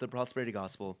against the prosperity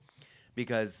gospel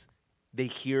because they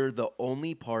hear the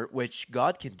only part, which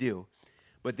God can do,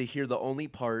 but they hear the only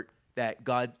part that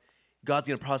God's going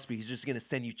to prosper you. He's just going to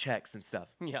send you checks and stuff.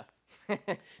 Yeah.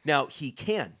 Now, he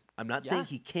can. I'm not saying Yeah.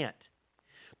 he can't.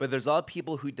 But there's a lot of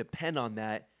people who depend on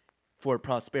that for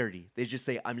prosperity. They just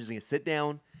say, I'm just going to sit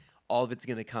down. All of it's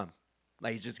going to come.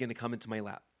 Like, it's just going to come into my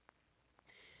lap.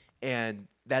 And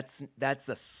that's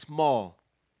a small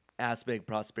aspect of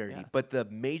prosperity. Yeah. But the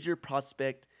major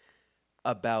prospect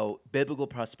about biblical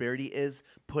prosperity is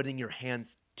putting your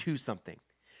hands to something.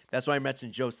 That's why I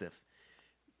mentioned Joseph.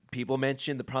 People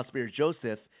mention the prosperity of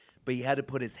Joseph, but he had to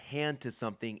put his hand to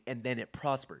something and then it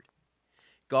prospered.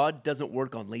 God doesn't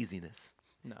work on laziness.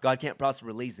 No. God can't prosper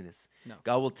with laziness. No.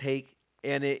 God will take,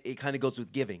 and it kind of goes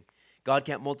with giving. God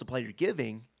can't multiply your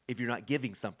giving if you're not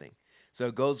giving something. So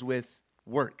it goes with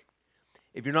work.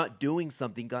 If you're not doing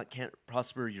something, God can't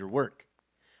prosper your work.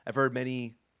 I've heard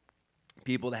many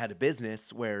people that had a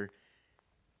business where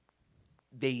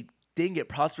they didn't get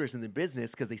prosperous in their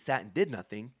business because they sat and did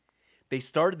nothing. They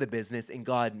started the business and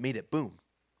God made it boom.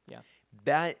 Yeah.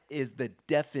 That is the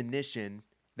definition,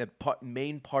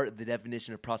 main part of the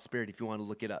definition of prosperity, if you want to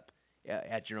look it up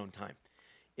at your own time,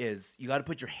 is you got to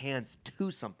put your hands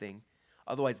to something.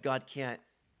 Otherwise, God can't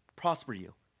prosper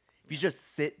you. If you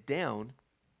just sit down,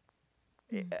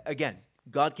 again,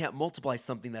 God can't multiply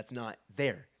something that's not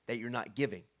there, that you're not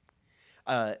giving.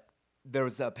 There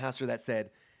was a pastor that said,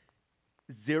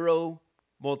 0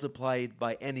 multiplied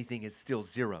by anything is still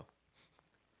 0.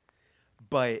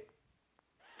 But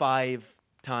 5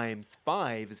 times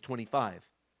 5 is 25.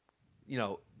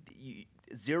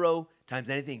 0 times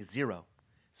anything is 0.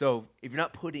 So if you're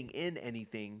not putting in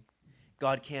anything,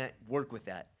 God can't work with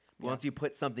that. But once you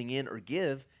put something in or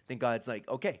give, then God's like,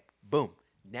 okay, boom.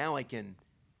 Now I can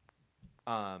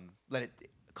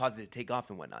cause it to take off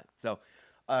and whatnot. So,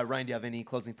 Ryan, do you have any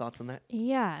closing thoughts on that?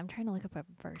 Yeah, I'm trying to look up a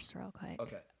verse real quick.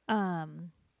 Okay.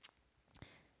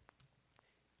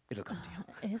 It'll come to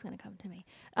you. It is going to come to me.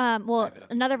 Well, have it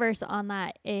up another verse on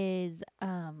that is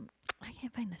I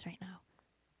can't find this right now.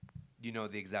 You know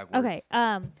the exact words. Okay.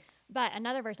 But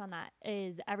another verse on that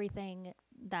is everything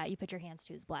that you put your hands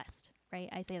to is blessed, right?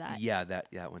 I say that Yeah,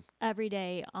 that one. every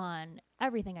day on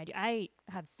everything I do. I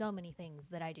have so many things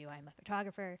that I do. I'm a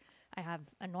photographer. I have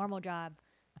a normal job.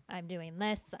 I'm doing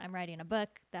this. I'm writing a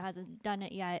book that hasn't done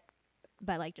it yet,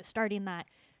 but like just starting that.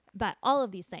 But all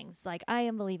of these things, like I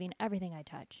am believing everything I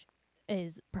touch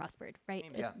is prospered, right?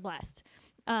 Amen. It's Yeah. blessed.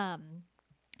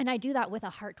 And I do that with a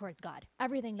heart towards God.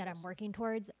 Everything that I'm working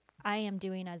towards, I am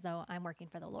doing as though I'm working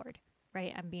for the Lord,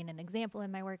 right? I'm being an example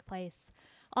in my workplace,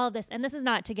 all of this. And this is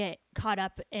not to get caught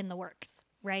up in the works,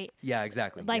 right? Yeah,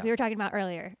 exactly. Like yeah. we were talking about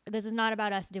earlier. This is not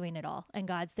about us doing it all and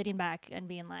God sitting back and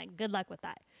being like, good luck with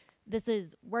that. This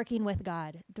is working with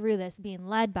God through this, being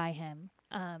led by Him,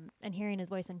 and hearing His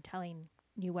voice and telling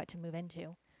you what to move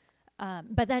into.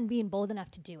 But then being bold enough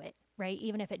to do it, right?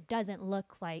 Even if it doesn't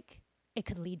look like it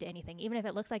could lead to anything, even if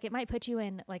it looks like it might put you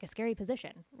in like a scary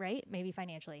position, right? Maybe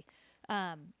financially.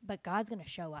 But God's going to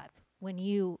show up when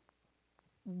you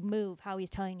move how He's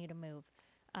telling you to move,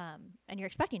 and you're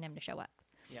expecting Him to show up.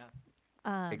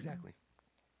 Yeah. Exactly.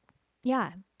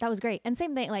 Yeah, that was great. And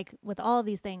same thing, like with all of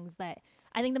these things, that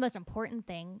I think the most important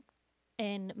thing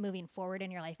in moving forward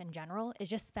in your life in general is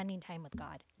just spending time with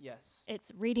God. Yes.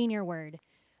 It's reading your word.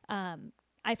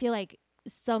 I feel like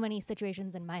so many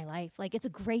situations in my life, like it's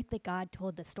great that God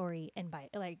told the story in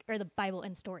the Bible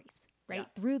in stories, right?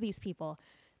 Yeah. Through these people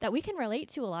that we can relate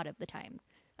to a lot of the time.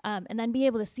 And then be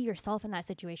able to see yourself in that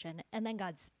situation and then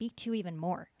God speak to you even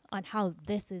more on how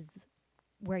this is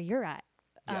where you're at.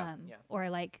 Yeah. Yeah. Or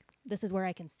like, this is where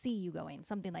I can see you going,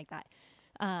 something like that.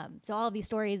 So all of these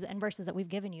stories and verses that we've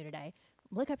given you today,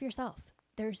 look up yourself.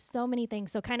 There's so many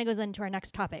things. So kind of goes into our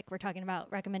next topic. We're talking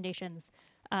about recommendations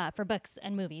for books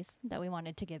and movies that we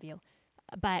wanted to give you.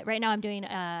 But right now I'm doing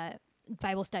a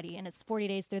Bible study, and it's 40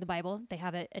 days through the Bible. They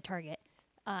have it at Target.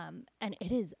 And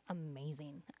it is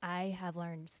amazing. I have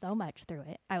learned so much through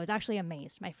it. I was actually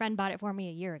amazed. My friend bought it for me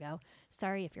a year ago.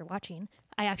 Sorry if you're watching.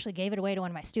 I actually gave it away to one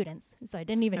of my students, so I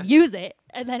didn't even use it.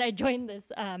 And then I joined this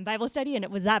Bible study, and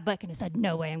it was that book, and I said,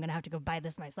 no way, I'm going to have to go buy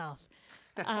this myself.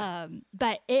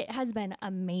 But it has been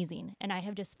amazing, and I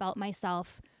have just felt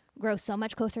myself grow so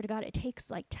much closer to God. It takes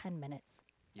like 10 minutes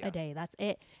Yeah. a day. That's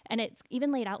it. And it's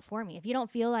even laid out for me. If you don't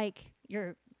feel like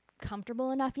you're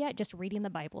comfortable enough yet just reading the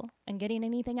Bible and getting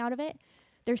anything out of it,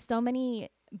 there's so many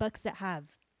books that have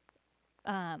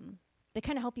they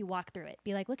kind of help you walk through it.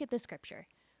 Be like, look at this scripture.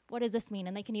 What does this mean?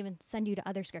 And they can even send you to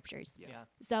other scriptures. Yeah.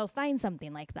 So find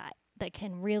something like that that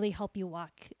can really help you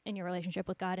walk in your relationship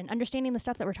with God and understanding the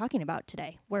stuff that we're talking about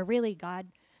today, where really God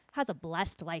has a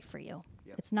blessed life for you.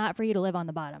 Yep. It's not for you to live on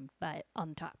the bottom, but on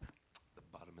the top. The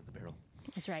bottom of the barrel.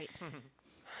 That's right.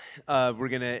 We're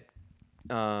gonna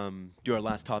do our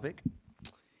last topic,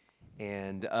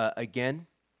 and again,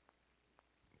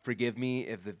 forgive me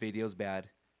if the video's bad.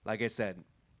 Like I said,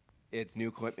 it's new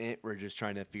equipment. We're just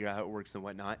trying to figure out how it works and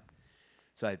whatnot.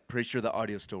 So I'm pretty sure the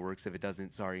audio still works. If it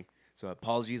doesn't, sorry. So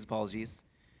apologies.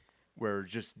 We're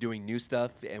just doing new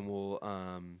stuff, and we'll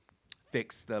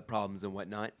fix the problems and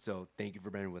whatnot. So thank you for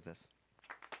bearing with us.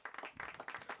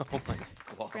 Oh my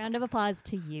God. Round of applause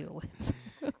to you.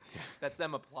 That's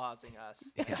them applauding us.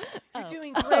 Yeah. You're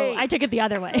doing Oh, great. I took it the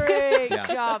other way. Great Yeah.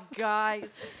 job,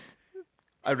 guys.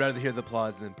 I'd rather hear the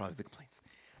applause than probably the complaints.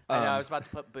 I know, I was about to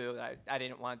put boo. I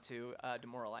didn't want to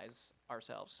demoralize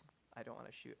ourselves. I don't want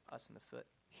to shoot us in the foot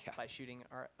Yeah. by shooting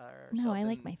ourselves No, I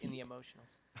like in, my in the feet.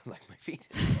 emotionals. I like my feet.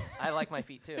 I like my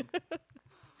feet too.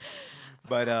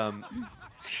 But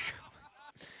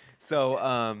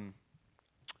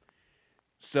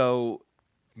so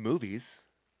movies.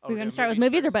 Oh, We're we're going to doing start with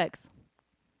movies or first? books?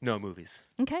 No movies.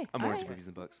 Okay. I'm all more into right. movies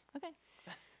than books. Okay.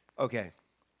 Okay.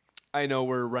 I know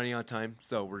we're running out of time,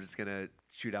 so we're just gonna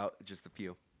shoot out just a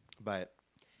few. But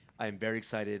I'm very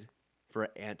excited for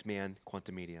Ant-Man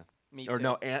Quantumania. Me Or too.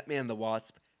 no, Ant-Man the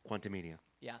Wasp Quantumania.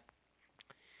 Yeah.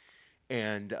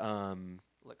 And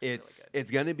Looks it's really good.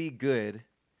 it's gonna be good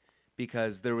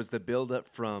because there was the build up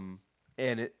from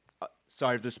and it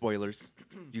sorry if there's spoilers.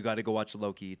 You got to go watch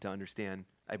Loki to understand,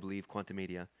 I believe,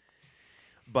 Quantumania.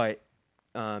 But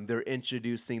they're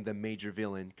introducing the major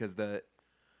villain because the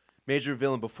major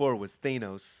villain before was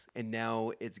Thanos, and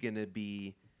now it's gonna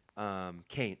be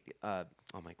Kane. Oh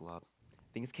my glob, I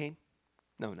think it's Kane.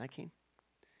 No, not Kane.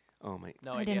 Oh my.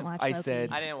 No I idea. didn't watch I Loki.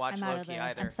 said- I didn't watch I'm out of Loki there.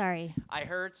 either. I'm sorry. I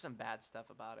heard some bad stuff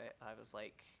about it. I was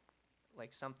like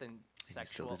something still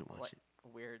sexual, didn't watch like it.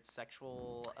 weird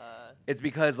sexual. It's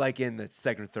because like in the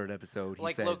second or third episode, he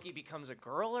Like said Loki becomes a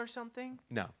girl or something.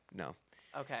 no.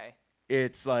 Okay.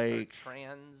 It's Or like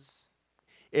trans.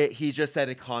 he just said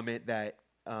a comment that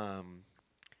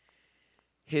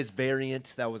his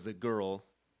variant that was a girl,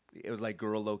 it was like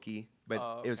girl Loki, but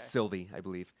Oh, it was okay. Sylvie, I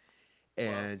believe.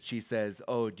 And she says,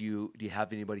 "Oh, do you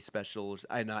have anybody special?"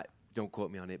 Don't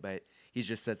quote me on it, but he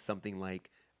just said something like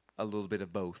a little bit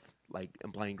of both, like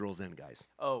implying girls and guys.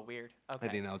 Oh, weird. Okay. I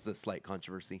think that was a slight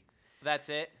controversy. That's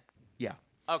it. Yeah.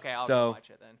 Okay, I'll So- go watch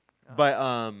it then. But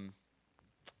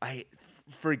I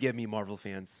forgive me, Marvel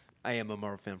fans. I am a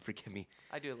Marvel fan. Forgive me.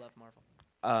 I do love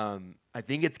Marvel. I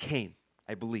think it's Kane,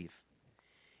 I believe,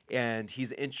 and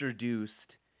he's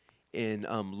introduced in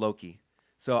Loki.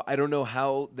 So I don't know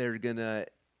how they're gonna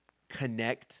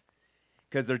connect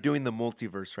because they're doing the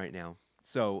multiverse right now.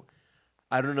 So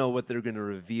I don't know what they're gonna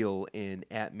reveal in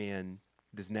Ant-Man,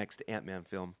 this next Ant-Man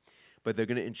film, but they're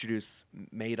gonna introduce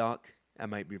Madoc. I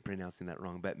might be pronouncing that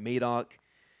wrong, but Madoc.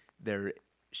 They're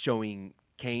showing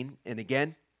Kane, and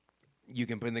again, you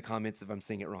can put in the comments if I'm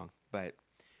saying it wrong, but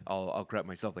I'll correct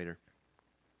myself later.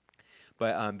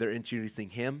 But they're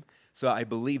introducing him, so I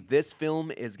believe this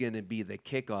film is going to be the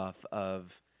kickoff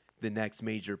of the next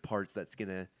major parts that's going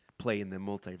to play in the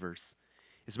multiverse,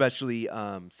 especially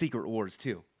Secret Wars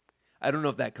too. I don't know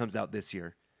if that comes out this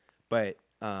year, but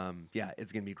yeah,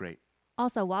 it's going to be great.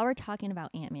 Also, while we're talking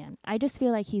about Ant-Man, I just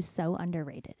feel like he's so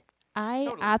underrated. I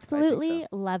Totally. absolutely so.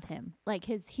 love him. Like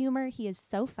his humor, he is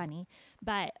so funny.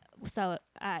 But so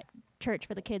at church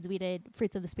for the kids, we did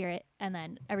Fruits of the Spirit, and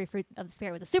then every fruit of the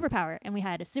Spirit was a superpower, and we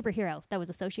had a superhero that was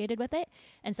associated with it.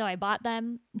 And so I bought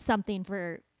them something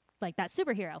for like that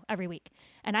superhero every week.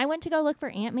 And I went to go look for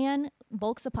Ant-Man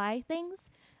bulk supply things.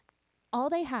 All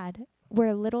they had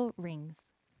were little rings.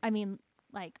 I mean,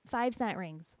 like 5-cent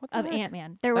rings What the of heck?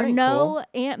 Ant-Man. There That were ain't no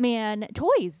Ant-Man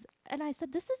toys. And I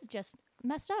said, this is just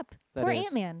messed up. That Poor is.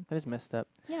 Ant-Man. That is messed up.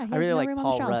 Yeah, he I has really no like room on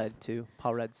Paul the shelf. Rudd too.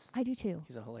 Paul Rudd's I do too.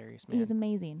 he's a hilarious man. He's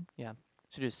amazing.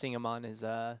 Should just sing him on his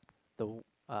the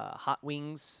Hot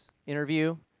Wings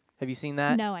interview. Have you seen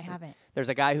that? No, I haven't. There's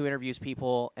a guy who interviews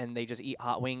people and they just eat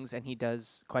hot wings and he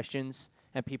does questions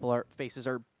and faces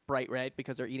are bright red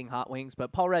because they're eating hot wings.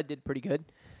 But Paul Rudd did pretty good.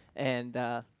 And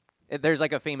there's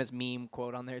like a famous meme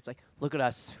quote on there. It's like, "Look at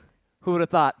us. Who would have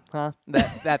thought, huh?"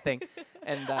 That thing.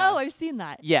 And Oh, I've seen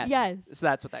that. yes. Yes. So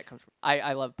that's what that comes from.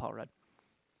 I love Paul Rudd.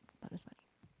 That is funny.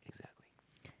 Exactly.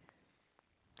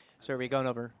 So are we going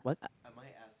over what? I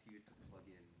might ask you to plug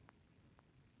in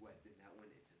what's in that one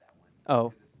into that one. Oh,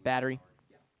 'cause it's battery.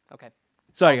 Yeah. Okay.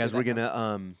 Sorry, I'll do guys. that We're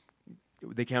gonna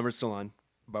the camera's still on,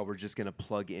 but we're just gonna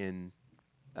plug in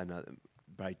another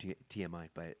by TMI.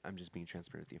 But I'm just being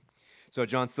transparent with you. So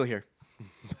John's still here,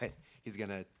 but he's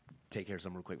gonna take care of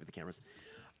something real quick with the cameras.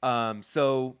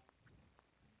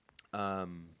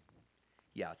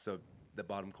 Yeah. So the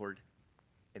bottom cord,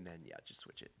 and then yeah, just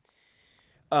switch it.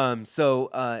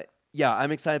 Yeah,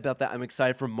 I'm excited about that. I'm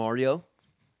excited for Mario.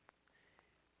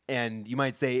 And you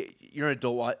might say you're an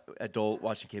adult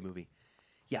watching a kid movie.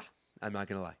 Yeah, I'm not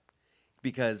gonna lie,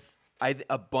 because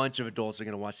a bunch of adults are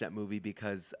gonna watch that movie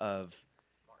because of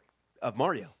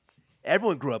Mario.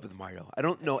 Everyone grew up with Mario. I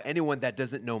don't know anyone that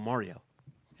doesn't know Mario.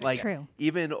 Like true.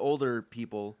 even older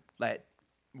people that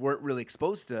weren't really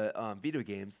exposed to video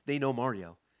games, they know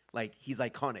Mario. Like he's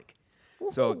iconic.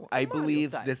 So Ooh, I Mario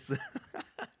believe died. this.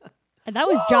 And that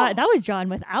was John. That was John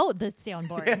without the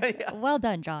soundboard. Yeah. Well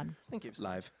done, John. Thank you.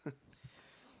 live.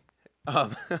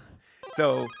 um,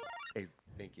 so,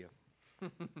 thank you.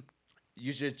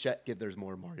 You should check if there's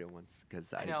more Mario ones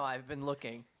because I know. I've been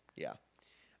looking. Yeah.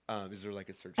 Is there like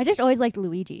a search? I just always liked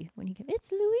Luigi when he came. It's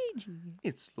Luigi.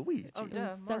 It's Luigi. Oh, It duh,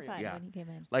 was so Mario. fun Yeah. when he came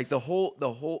in. Like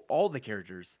all the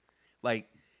characters. Like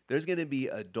there's gonna be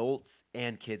adults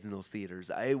and kids in those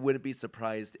theaters. I wouldn't be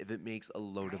surprised if it makes a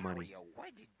load of money.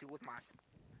 What'd you do with my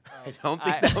I don't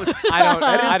think that was. I don't.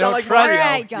 That didn't I sound don't like trust. Mario. All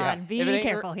right, Yeah. John. If it Be ain't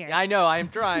careful here. I know. I'm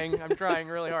trying. I'm trying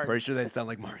really hard. Pretty sure that sound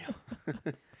like Mario.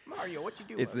 Mario, what you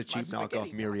do? It's the with my cheap knockoff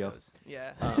spaghetti Mario. tacos?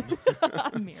 Yeah.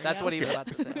 Miriam. That's what he was about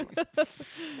to say.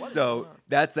 What is So going on?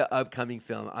 that's an upcoming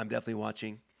film I'm definitely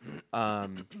watching.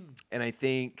 And I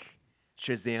think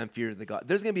Shazam: Fear of the God.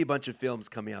 There's gonna be a bunch of films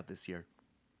coming out this year.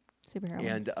 Superhero.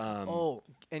 And ones.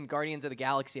 and Guardians of the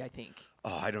Galaxy, I think.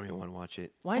 I don't even want to watch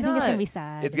it. Why I not? think it's gonna be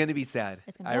sad. It's gonna be sad.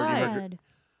 It's gonna I be already heard sad.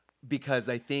 because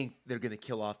I think they're gonna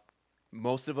kill off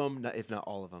most of them, if not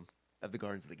all of them, of the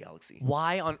Guardians of the Galaxy.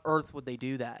 Why on earth would they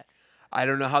do that? I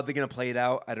don't know how they're gonna play it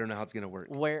out. I don't know how it's gonna work.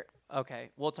 Where? Okay,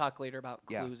 we'll talk later about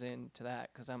Yeah. clues into that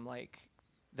because I'm like,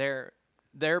 they're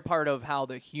part of how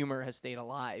the humor has stayed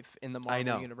alive in the Marvel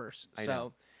know. universe. I so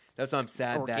know. That's why I'm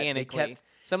sad that they organically, kept.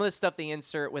 some of the stuff they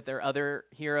insert with their other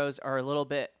heroes are a little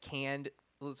bit canned.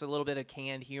 It's a little bit of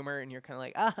canned humor, and you're kind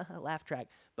of like, laugh track.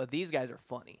 But these guys are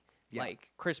funny, Yeah. Like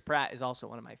Chris Pratt is also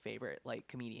one of my favorite like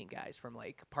comedian guys from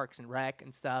like Parks and Rec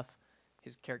and stuff.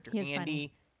 His character He is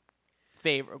Andy,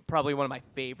 probably one of my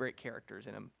favorite characters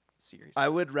in a series. I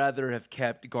would rather have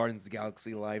kept Guardians of the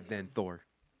Galaxy alive than Thor.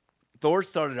 Thor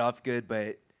started off good,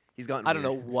 but he's gotten I don't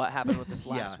know weird. what happened with this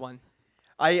last Yeah. one.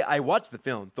 I watched the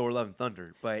film Thor: Love and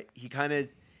Thunder, but it kind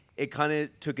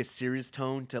of took a serious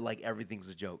tone to like everything's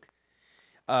a joke.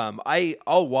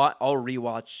 I'll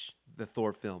rewatch the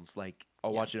Thor films. Like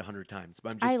I'll watch it 100 times.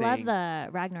 But I'm just I saying. love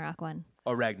the Ragnarok one.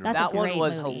 Oh, Ragnarok. That's a That one great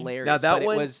was movie. hilarious. Now, that but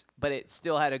one- but it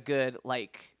still had a good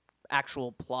like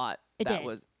actual plot It that did.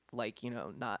 was like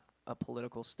not a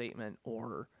political statement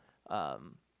or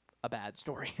a bad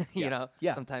story. Yeah.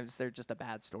 Yeah. Sometimes they're just a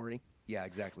bad story. Yeah,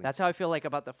 exactly. That's how I feel like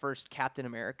about the first Captain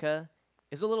America.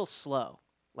 Is a little slow.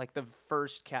 Like the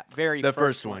first the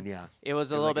first one. Yeah. It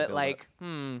was a It was little like a bit build-up. like,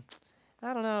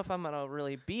 I don't know if I'm gonna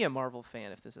really be a Marvel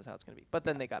fan if this is how it's gonna be. But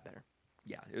then they got better.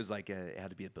 Yeah, it was like it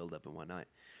had to be a build up and whatnot.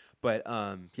 But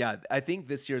yeah, I think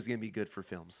this year is gonna be good for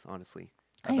films. Honestly,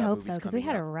 I about hope movies so because we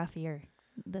coming had a out. rough year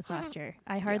this last year.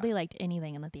 I hardly liked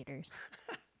anything in the theaters.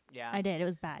 Yeah. I did. It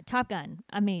was bad. Top Gun,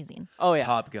 amazing, Oh yeah.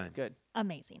 Top Gun. Good.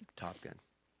 amazing. Top Gun.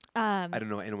 I I don't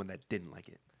know anyone that didn't like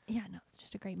it. Yeah, no, it's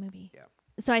just a great movie. Yeah.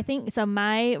 So I think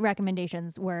my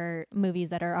recommendations were movies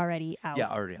that are already out. Yeah,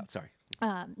 already out. Sorry.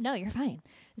 No, you're fine.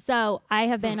 So I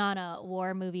have been on a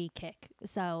war movie kick.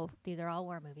 So these are all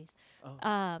war movies.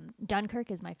 Oh.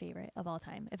 Dunkirk is my favorite of all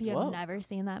time. If you Whoa. have never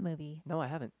seen that movie, No, I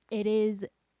haven't. it is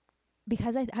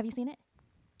because have you seen it?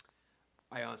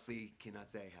 I honestly cannot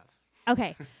say I have.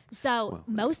 Okay. So Well,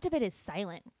 most of it is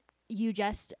silent.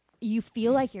 You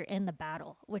feel like you're in the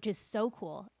battle, which is so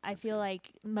cool. I feel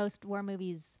like most war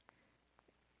movies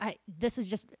this is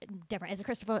just different. It's a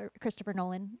Christopher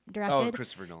Nolan directed. Oh,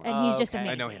 Christopher Nolan. And he's just okay.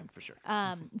 amazing. I know him for sure.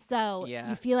 So Yeah.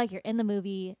 you feel like you're in the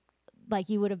movie, like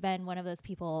you would have been one of those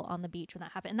people on the beach when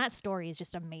that happened. And that story is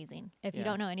just amazing. If you Yeah.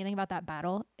 don't know anything about that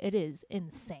battle, it is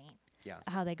insane. Yeah.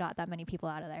 How they got that many people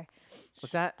out of there.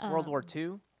 Was that World War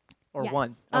II or Yes.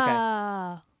 one?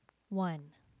 Okay.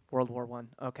 One. World War One.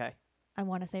 Okay. I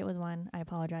want to say it was one. I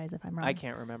apologize if I'm wrong. I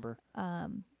can't remember.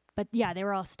 But yeah, they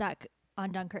were all stuck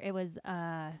on Dunkirk. It was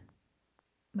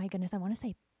my goodness, I want to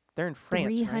say They're in France,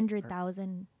 right?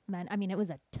 300,000 men. I mean, it was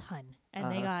a ton,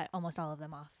 and they Uh-huh. got almost all of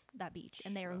them off that beach,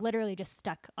 and they were literally just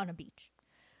stuck on a beach.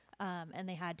 And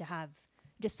they had to have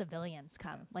just civilians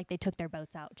come, like they took their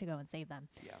boats out to go and save them.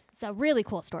 Yeah. So really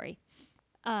cool story.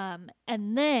 And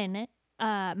then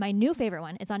my new favorite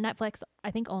one is on Netflix,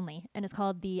 I think only, and it's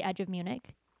called The Edge of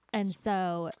Munich. And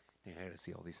so Yeah, I gotta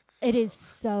see all these. it is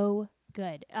so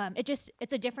good.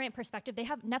 It's a different perspective.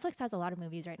 Netflix has a lot of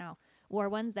movies right now, war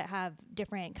ones that have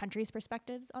different countries'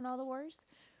 perspectives on all the wars,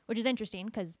 which is interesting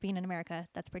because being in America,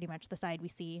 that's pretty much the side we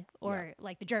see, or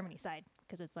like the Germany side,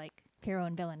 because it's like hero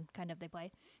and villain kind of they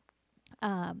play.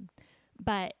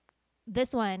 But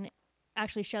this one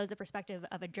actually shows the perspective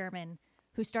of a German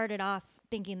who started off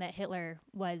thinking that Hitler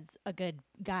was a good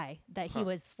guy, that he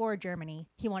was for Germany.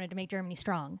 He wanted to make Germany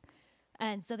strong.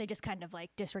 And so they just kind of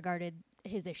like disregarded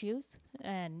his issues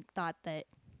and thought that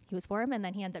he was for him. And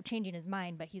then he ends up changing his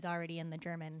mind, but he's already in the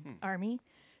German army.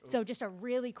 So just a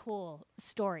really cool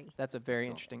story. That's a very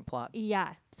interesting plot.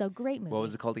 Yeah. So great movie. What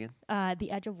was it called again? The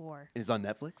Edge of War. It's on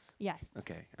Netflix. Yes.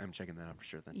 Okay, I'm checking that out for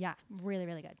sure then. Yeah. Really,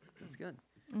 really good. That's good.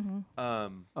 Mm-hmm.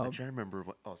 I'm trying to remember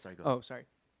what. Oh, sorry. Go. Oh, sorry.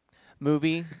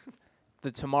 Movie, The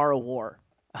Tomorrow War.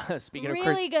 Speaking of Chris,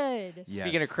 Really good.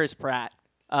 speaking Yes. of Chris Pratt,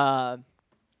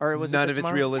 or was None it of The it's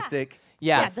Tomorrow- realistic.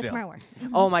 Yeah. Yeah, the still. Tomorrow War.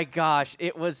 Oh my gosh,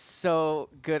 it was so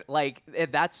good. Like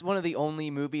that's one of the only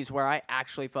movies where I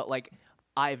actually felt like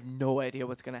I have no idea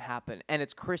what's gonna happen, and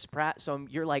it's Chris Pratt, so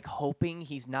you're like hoping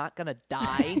he's not gonna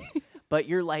die, but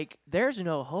you're like, there's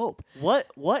no hope.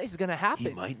 What is gonna happen?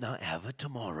 He might not have a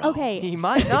tomorrow. Okay. He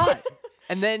might not.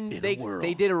 And then In a they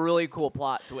world. did a really cool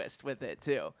plot twist with it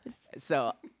too.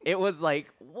 So it was like,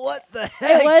 what the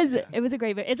heck? It was a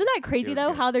great movie. Isn't that crazy was though?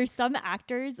 good. How there's some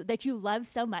actors that you love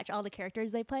so much, all the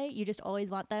characters they play, you just always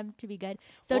want them to be good.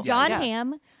 So Well, John yeah.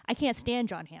 Hamm, I can't stand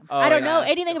John Hamm. Oh, I don't know yeah.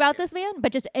 anything about this man,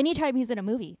 but just anytime he's in a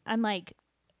movie, I'm like,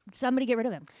 somebody get rid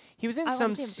of him. He was in I wanna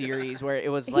some see him. series where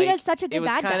it was He like does such a good it was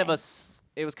bad kind of guy.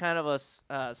 it was kind of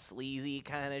a sleazy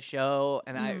kind of show,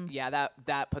 and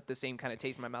that put the same kind of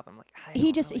taste in my mouth. I'm like, I don't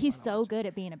really He's wanna so watch good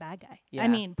at being a bad guy. Yeah. I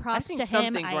mean, I've props seen to some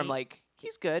him. things where I'm like,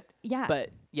 he's good, yeah. but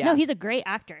yeah, No, he's a great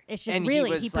actor. It's just And he really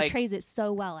was, he like- portrays it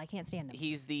so well. I can't stand him.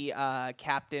 he's the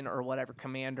captain or whatever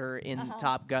commander in Uh-huh.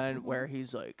 Top Gun, where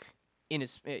he's like in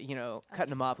his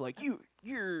cutting him off like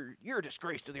you're a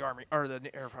disgrace to the army or the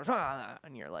Air Force,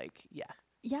 and you're like, yeah,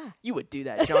 Yeah. you would do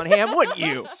that, John Hamm, wouldn't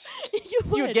you? You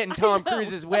You would get in Tom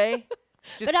Cruise's way.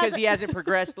 Just But as because a- he hasn't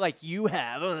progressed like you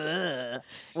have.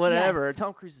 Whatever. Yes.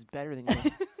 Tom Cruise is better than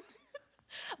you.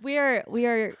 we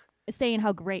are saying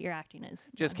how great your acting is.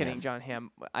 Just John kidding, Hamm. John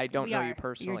Hamm. I don't We know are. you You're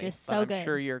personally, just but so I'm good.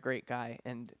 sure you're a great guy.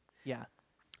 And yeah,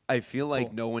 I feel like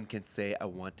Cool. no one can say I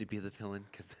want to be the villain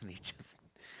because then they just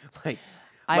like.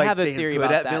 I like, have a they're theory good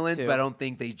about at that villains, too. but I don't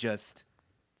think they just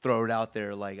throw it out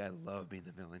there like I love being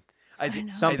the villain. I think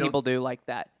know. Some I don't- people do like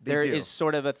that. They There do. is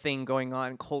sort of a thing going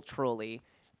on culturally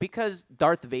because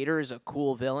Darth Vader is a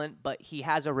cool villain, but he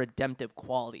has a redemptive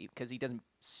quality because he doesn't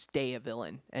stay a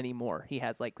villain anymore. He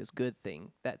has like this good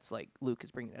thing that's like Luke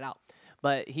is bringing it out.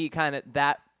 But he kind of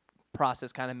that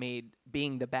process kind of made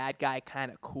being the bad guy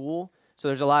kind of cool. So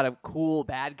there's a lot of cool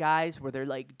bad guys where they're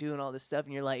like doing all this stuff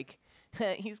and you're like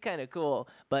he's kind of cool,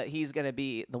 but he's going to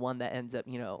be the one that ends up,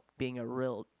 being a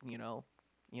real,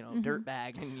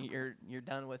 dirtbag and you're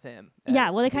done with him. Yeah,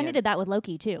 at well, they the kind of end. did that with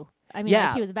Loki too. I mean, Yeah.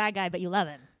 like, he was a bad guy, but you love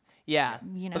him. Yeah.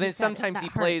 You know, But then he's got it- sometimes that he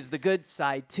heart. plays the good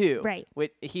side too. Right.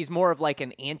 He's more of like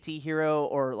an anti-hero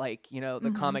or like,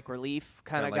 the comic relief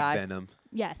kind kinda of like guy. Venom,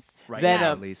 Yes. right Venom.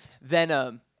 now at least.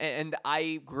 Venom. And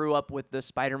I grew up with the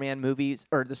Spider-Man movies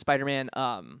or the Spider-Man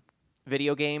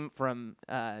video game from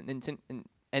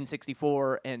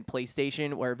N64 and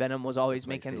PlayStation where Venom was always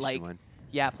making PlayStation like 1.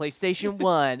 yeah, PlayStation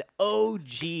 1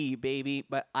 OG baby,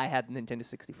 but I had Nintendo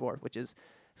 64, which is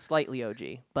slightly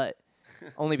OG, but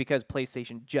only because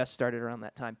PlayStation just started around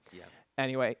that time. Yeah.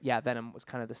 Anyway, yeah, Venom was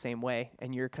kind of the same way,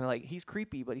 and you're kind of like, he's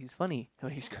creepy, but he's funny.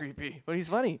 But he's creepy, but he's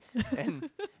funny, and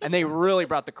they really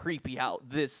brought the creepy out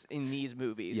in these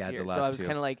movies. Yeah, the here. last So I was two.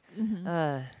 kind of like,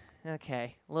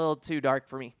 okay, a little too dark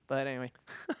for me. But anyway,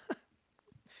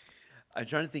 I'm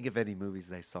trying to think of any movies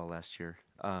that I saw last year.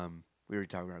 We were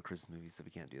talking about Christmas movies, so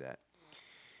we can't do that.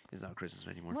 It's not Christmas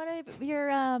anymore. What if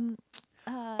your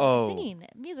Oh. singing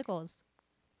musicals?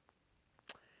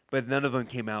 But none of them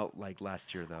came out like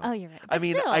last year, though. Oh, you're right. I But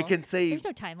mean, I still, can say, there's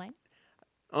no timeline.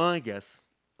 I guess.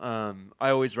 I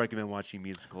always recommend watching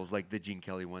musicals, like the Gene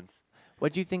Kelly ones.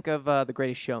 what do you think of The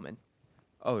Greatest Showman?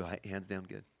 Oh, hands down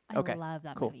good. I Okay, love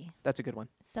that Cool, movie. that's a good one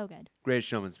So good. Greatest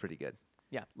Showman's pretty good.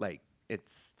 Yeah. Like,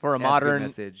 it's For a has good modern-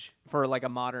 message. for like a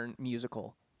modern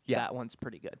musical. Yeah. That one's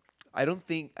pretty good. I don't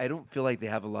feel like they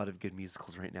have a lot of good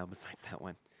musicals right now besides that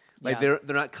one. Like Yeah.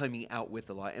 they're not coming out with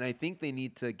a lot, and I think they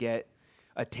need to get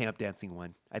a tap dancing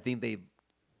one. I think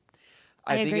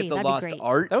I think agree, it's a that'd be lost great.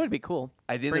 art. That would be cool.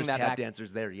 I think Bring there's that tap back.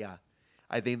 dancers there. Yeah,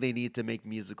 I think they need to make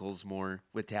musicals more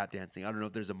with tap dancing. I don't know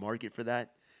if there's a market for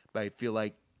that, but I feel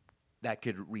like that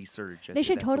could resurge. I They think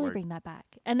should that's the totally word. bring that back.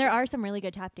 And there are some really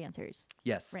good tap dancers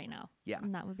Yes. right now. Yeah.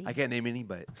 And that would be. I can't name any,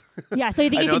 but Yeah, so you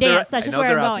think I you know can they're- dance. That's I just know where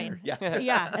I'm they're out going. there. Yeah.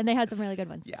 Yeah, and they had some really good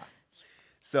ones. Yeah.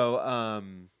 So,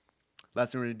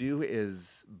 last thing we're gonna do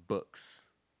is books,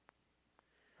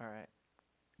 All right.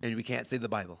 and we can't say the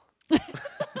Bible.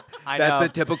 I That's know. a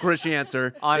typical Christian answer.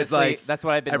 It's Honestly, like, that's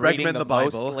what I've been I reading recommend the the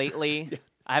Bible. most lately.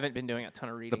 I haven't been doing a ton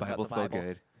of the reading. about Bible's the so Bible.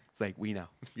 good. It's like we know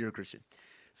you're a Christian,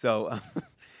 so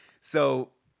so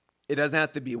it doesn't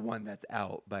have to be one that's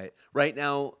out. But right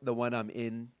now, the one I'm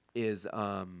in is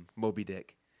Moby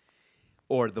Dick,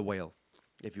 or The Whale,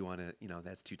 if you want to.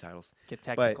 That's two titles. Get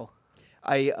technical.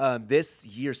 I this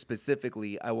year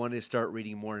specifically, I wanted to start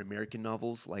reading more American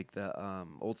novels, like the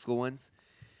old school ones,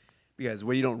 because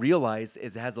what you don't realize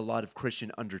is it has a lot of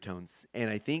Christian undertones, and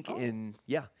I think in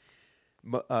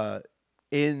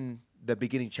the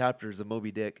beginning chapters of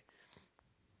Moby Dick,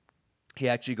 he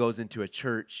actually goes into a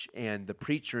church, and the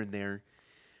preacher in there,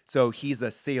 so he's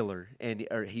a sailor,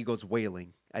 or he goes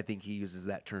whaling. I think he uses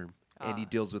that term, and he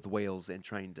deals with whales and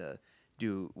trying to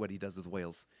do what he does with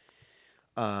whales.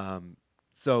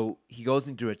 So he goes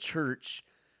into a church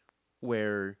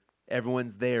where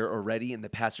everyone's there already, and the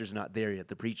pastor's not there yet,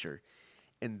 the preacher.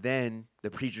 And then the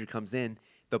preacher comes in.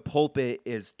 The pulpit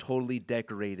is totally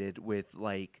decorated with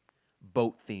like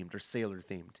boat themed or sailor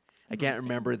themed. I can't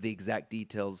remember the exact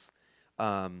details.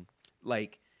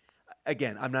 Like,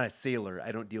 again, I'm not a sailor.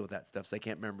 I don't deal with that stuff, so I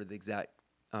can't remember the exact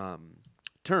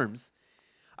terms.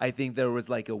 I think there was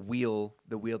like the wheel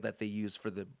that they use for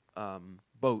the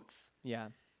boats. Yeah.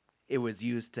 It was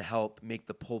used to help make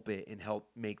the pulpit and help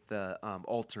make the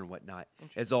altar and whatnot.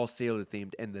 It's all sailor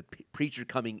themed, and the preacher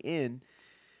coming in,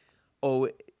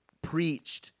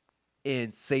 preached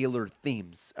in sailor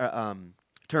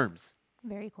terms,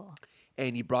 Very cool.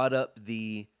 and he brought up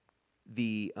the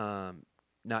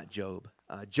not Job,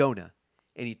 Jonah,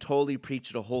 and he totally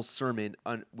preached a whole sermon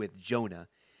with Jonah.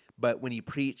 But when he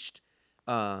preached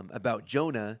about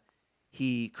Jonah,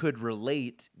 he could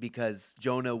relate because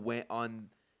Jonah went on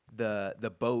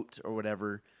the boat or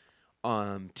whatever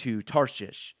to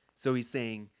Tarshish. So he's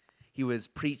saying he was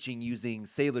preaching using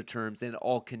sailor terms and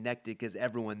all connected because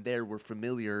everyone there were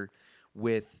familiar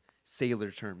with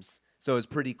sailor terms. So it was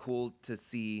pretty cool to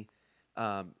see,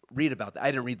 read about that.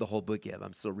 I didn't read the whole book yet.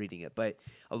 I'm still reading it. But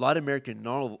a lot of American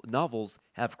novels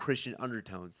have Christian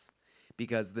undertones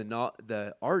because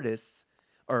the artists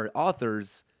or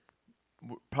authors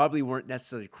probably weren't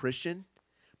necessarily Christian,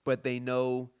 but they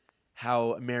know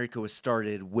how America was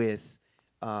started with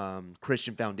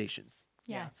Christian foundations.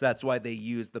 Yeah. So that's why they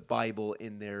use the Bible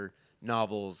in their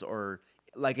novels, or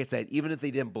like I said, even if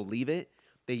they didn't believe it,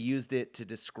 they used it to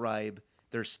describe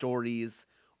their stories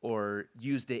or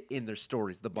used it in their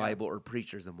stories, the Bible or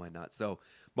preachers and whatnot. So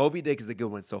Moby Dick is a good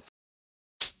one so far.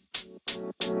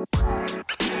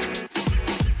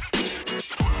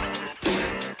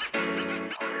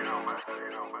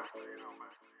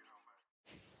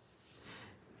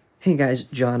 Hey guys,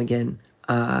 John again.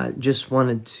 Just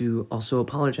wanted to also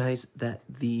apologize that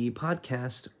the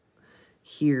podcast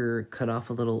here cut off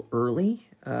a little early.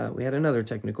 We had another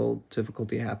technical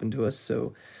difficulty happen to us,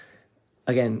 so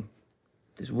again,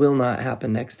 this will not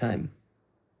happen next time.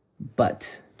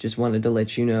 But just wanted to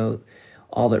let you know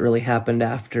all that really happened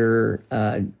after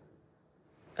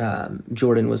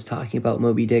Jordan was talking about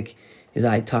Moby Dick is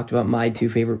I talked about my two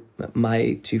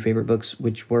favorite books,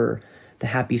 which were The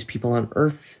Happiest People on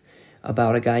Earth,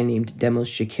 about a guy named Demos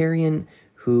Shakarian,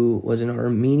 who was an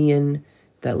Armenian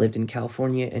that lived in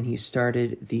California, and he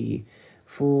started the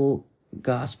Full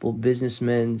Gospel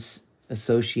Businessmen's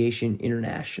Association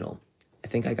International. I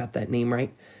think I got that name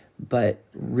right, but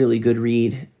really good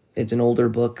read. It's an older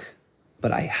book,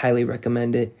 but I highly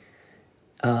recommend it.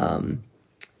 And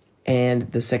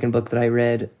the second book that I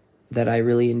read that I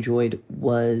really enjoyed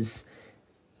was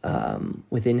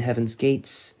Within Heaven's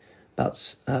Gates,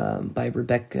 by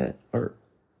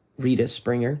Rita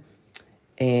Springer,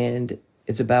 and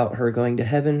it's about her going to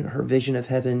heaven, her vision of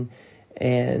heaven,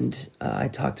 and I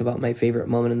talked about my favorite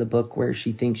moment in the book where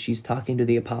she thinks she's talking to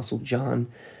the Apostle John,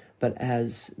 but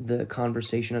as the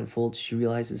conversation unfolds, she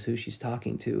realizes who she's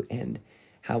talking to, and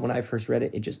how when I first read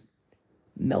it, it just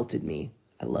melted me.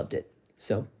 I loved it.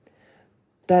 So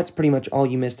that's pretty much all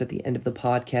you missed at the end of the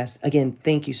podcast. Again,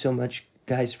 thank you so much,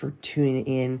 guys, for tuning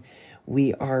in.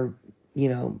 We are,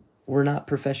 we're not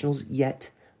professionals yet,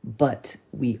 but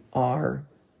we are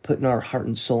putting our heart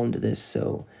and soul into this.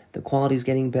 So the quality is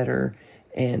getting better,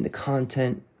 and the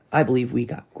content, I believe we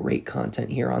got great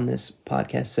content here on this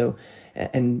podcast. So,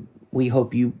 and we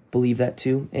hope you believe that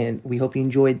too. And we hope you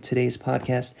enjoyed today's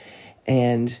podcast,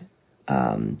 and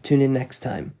tune in next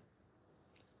time.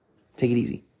 Take it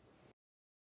easy.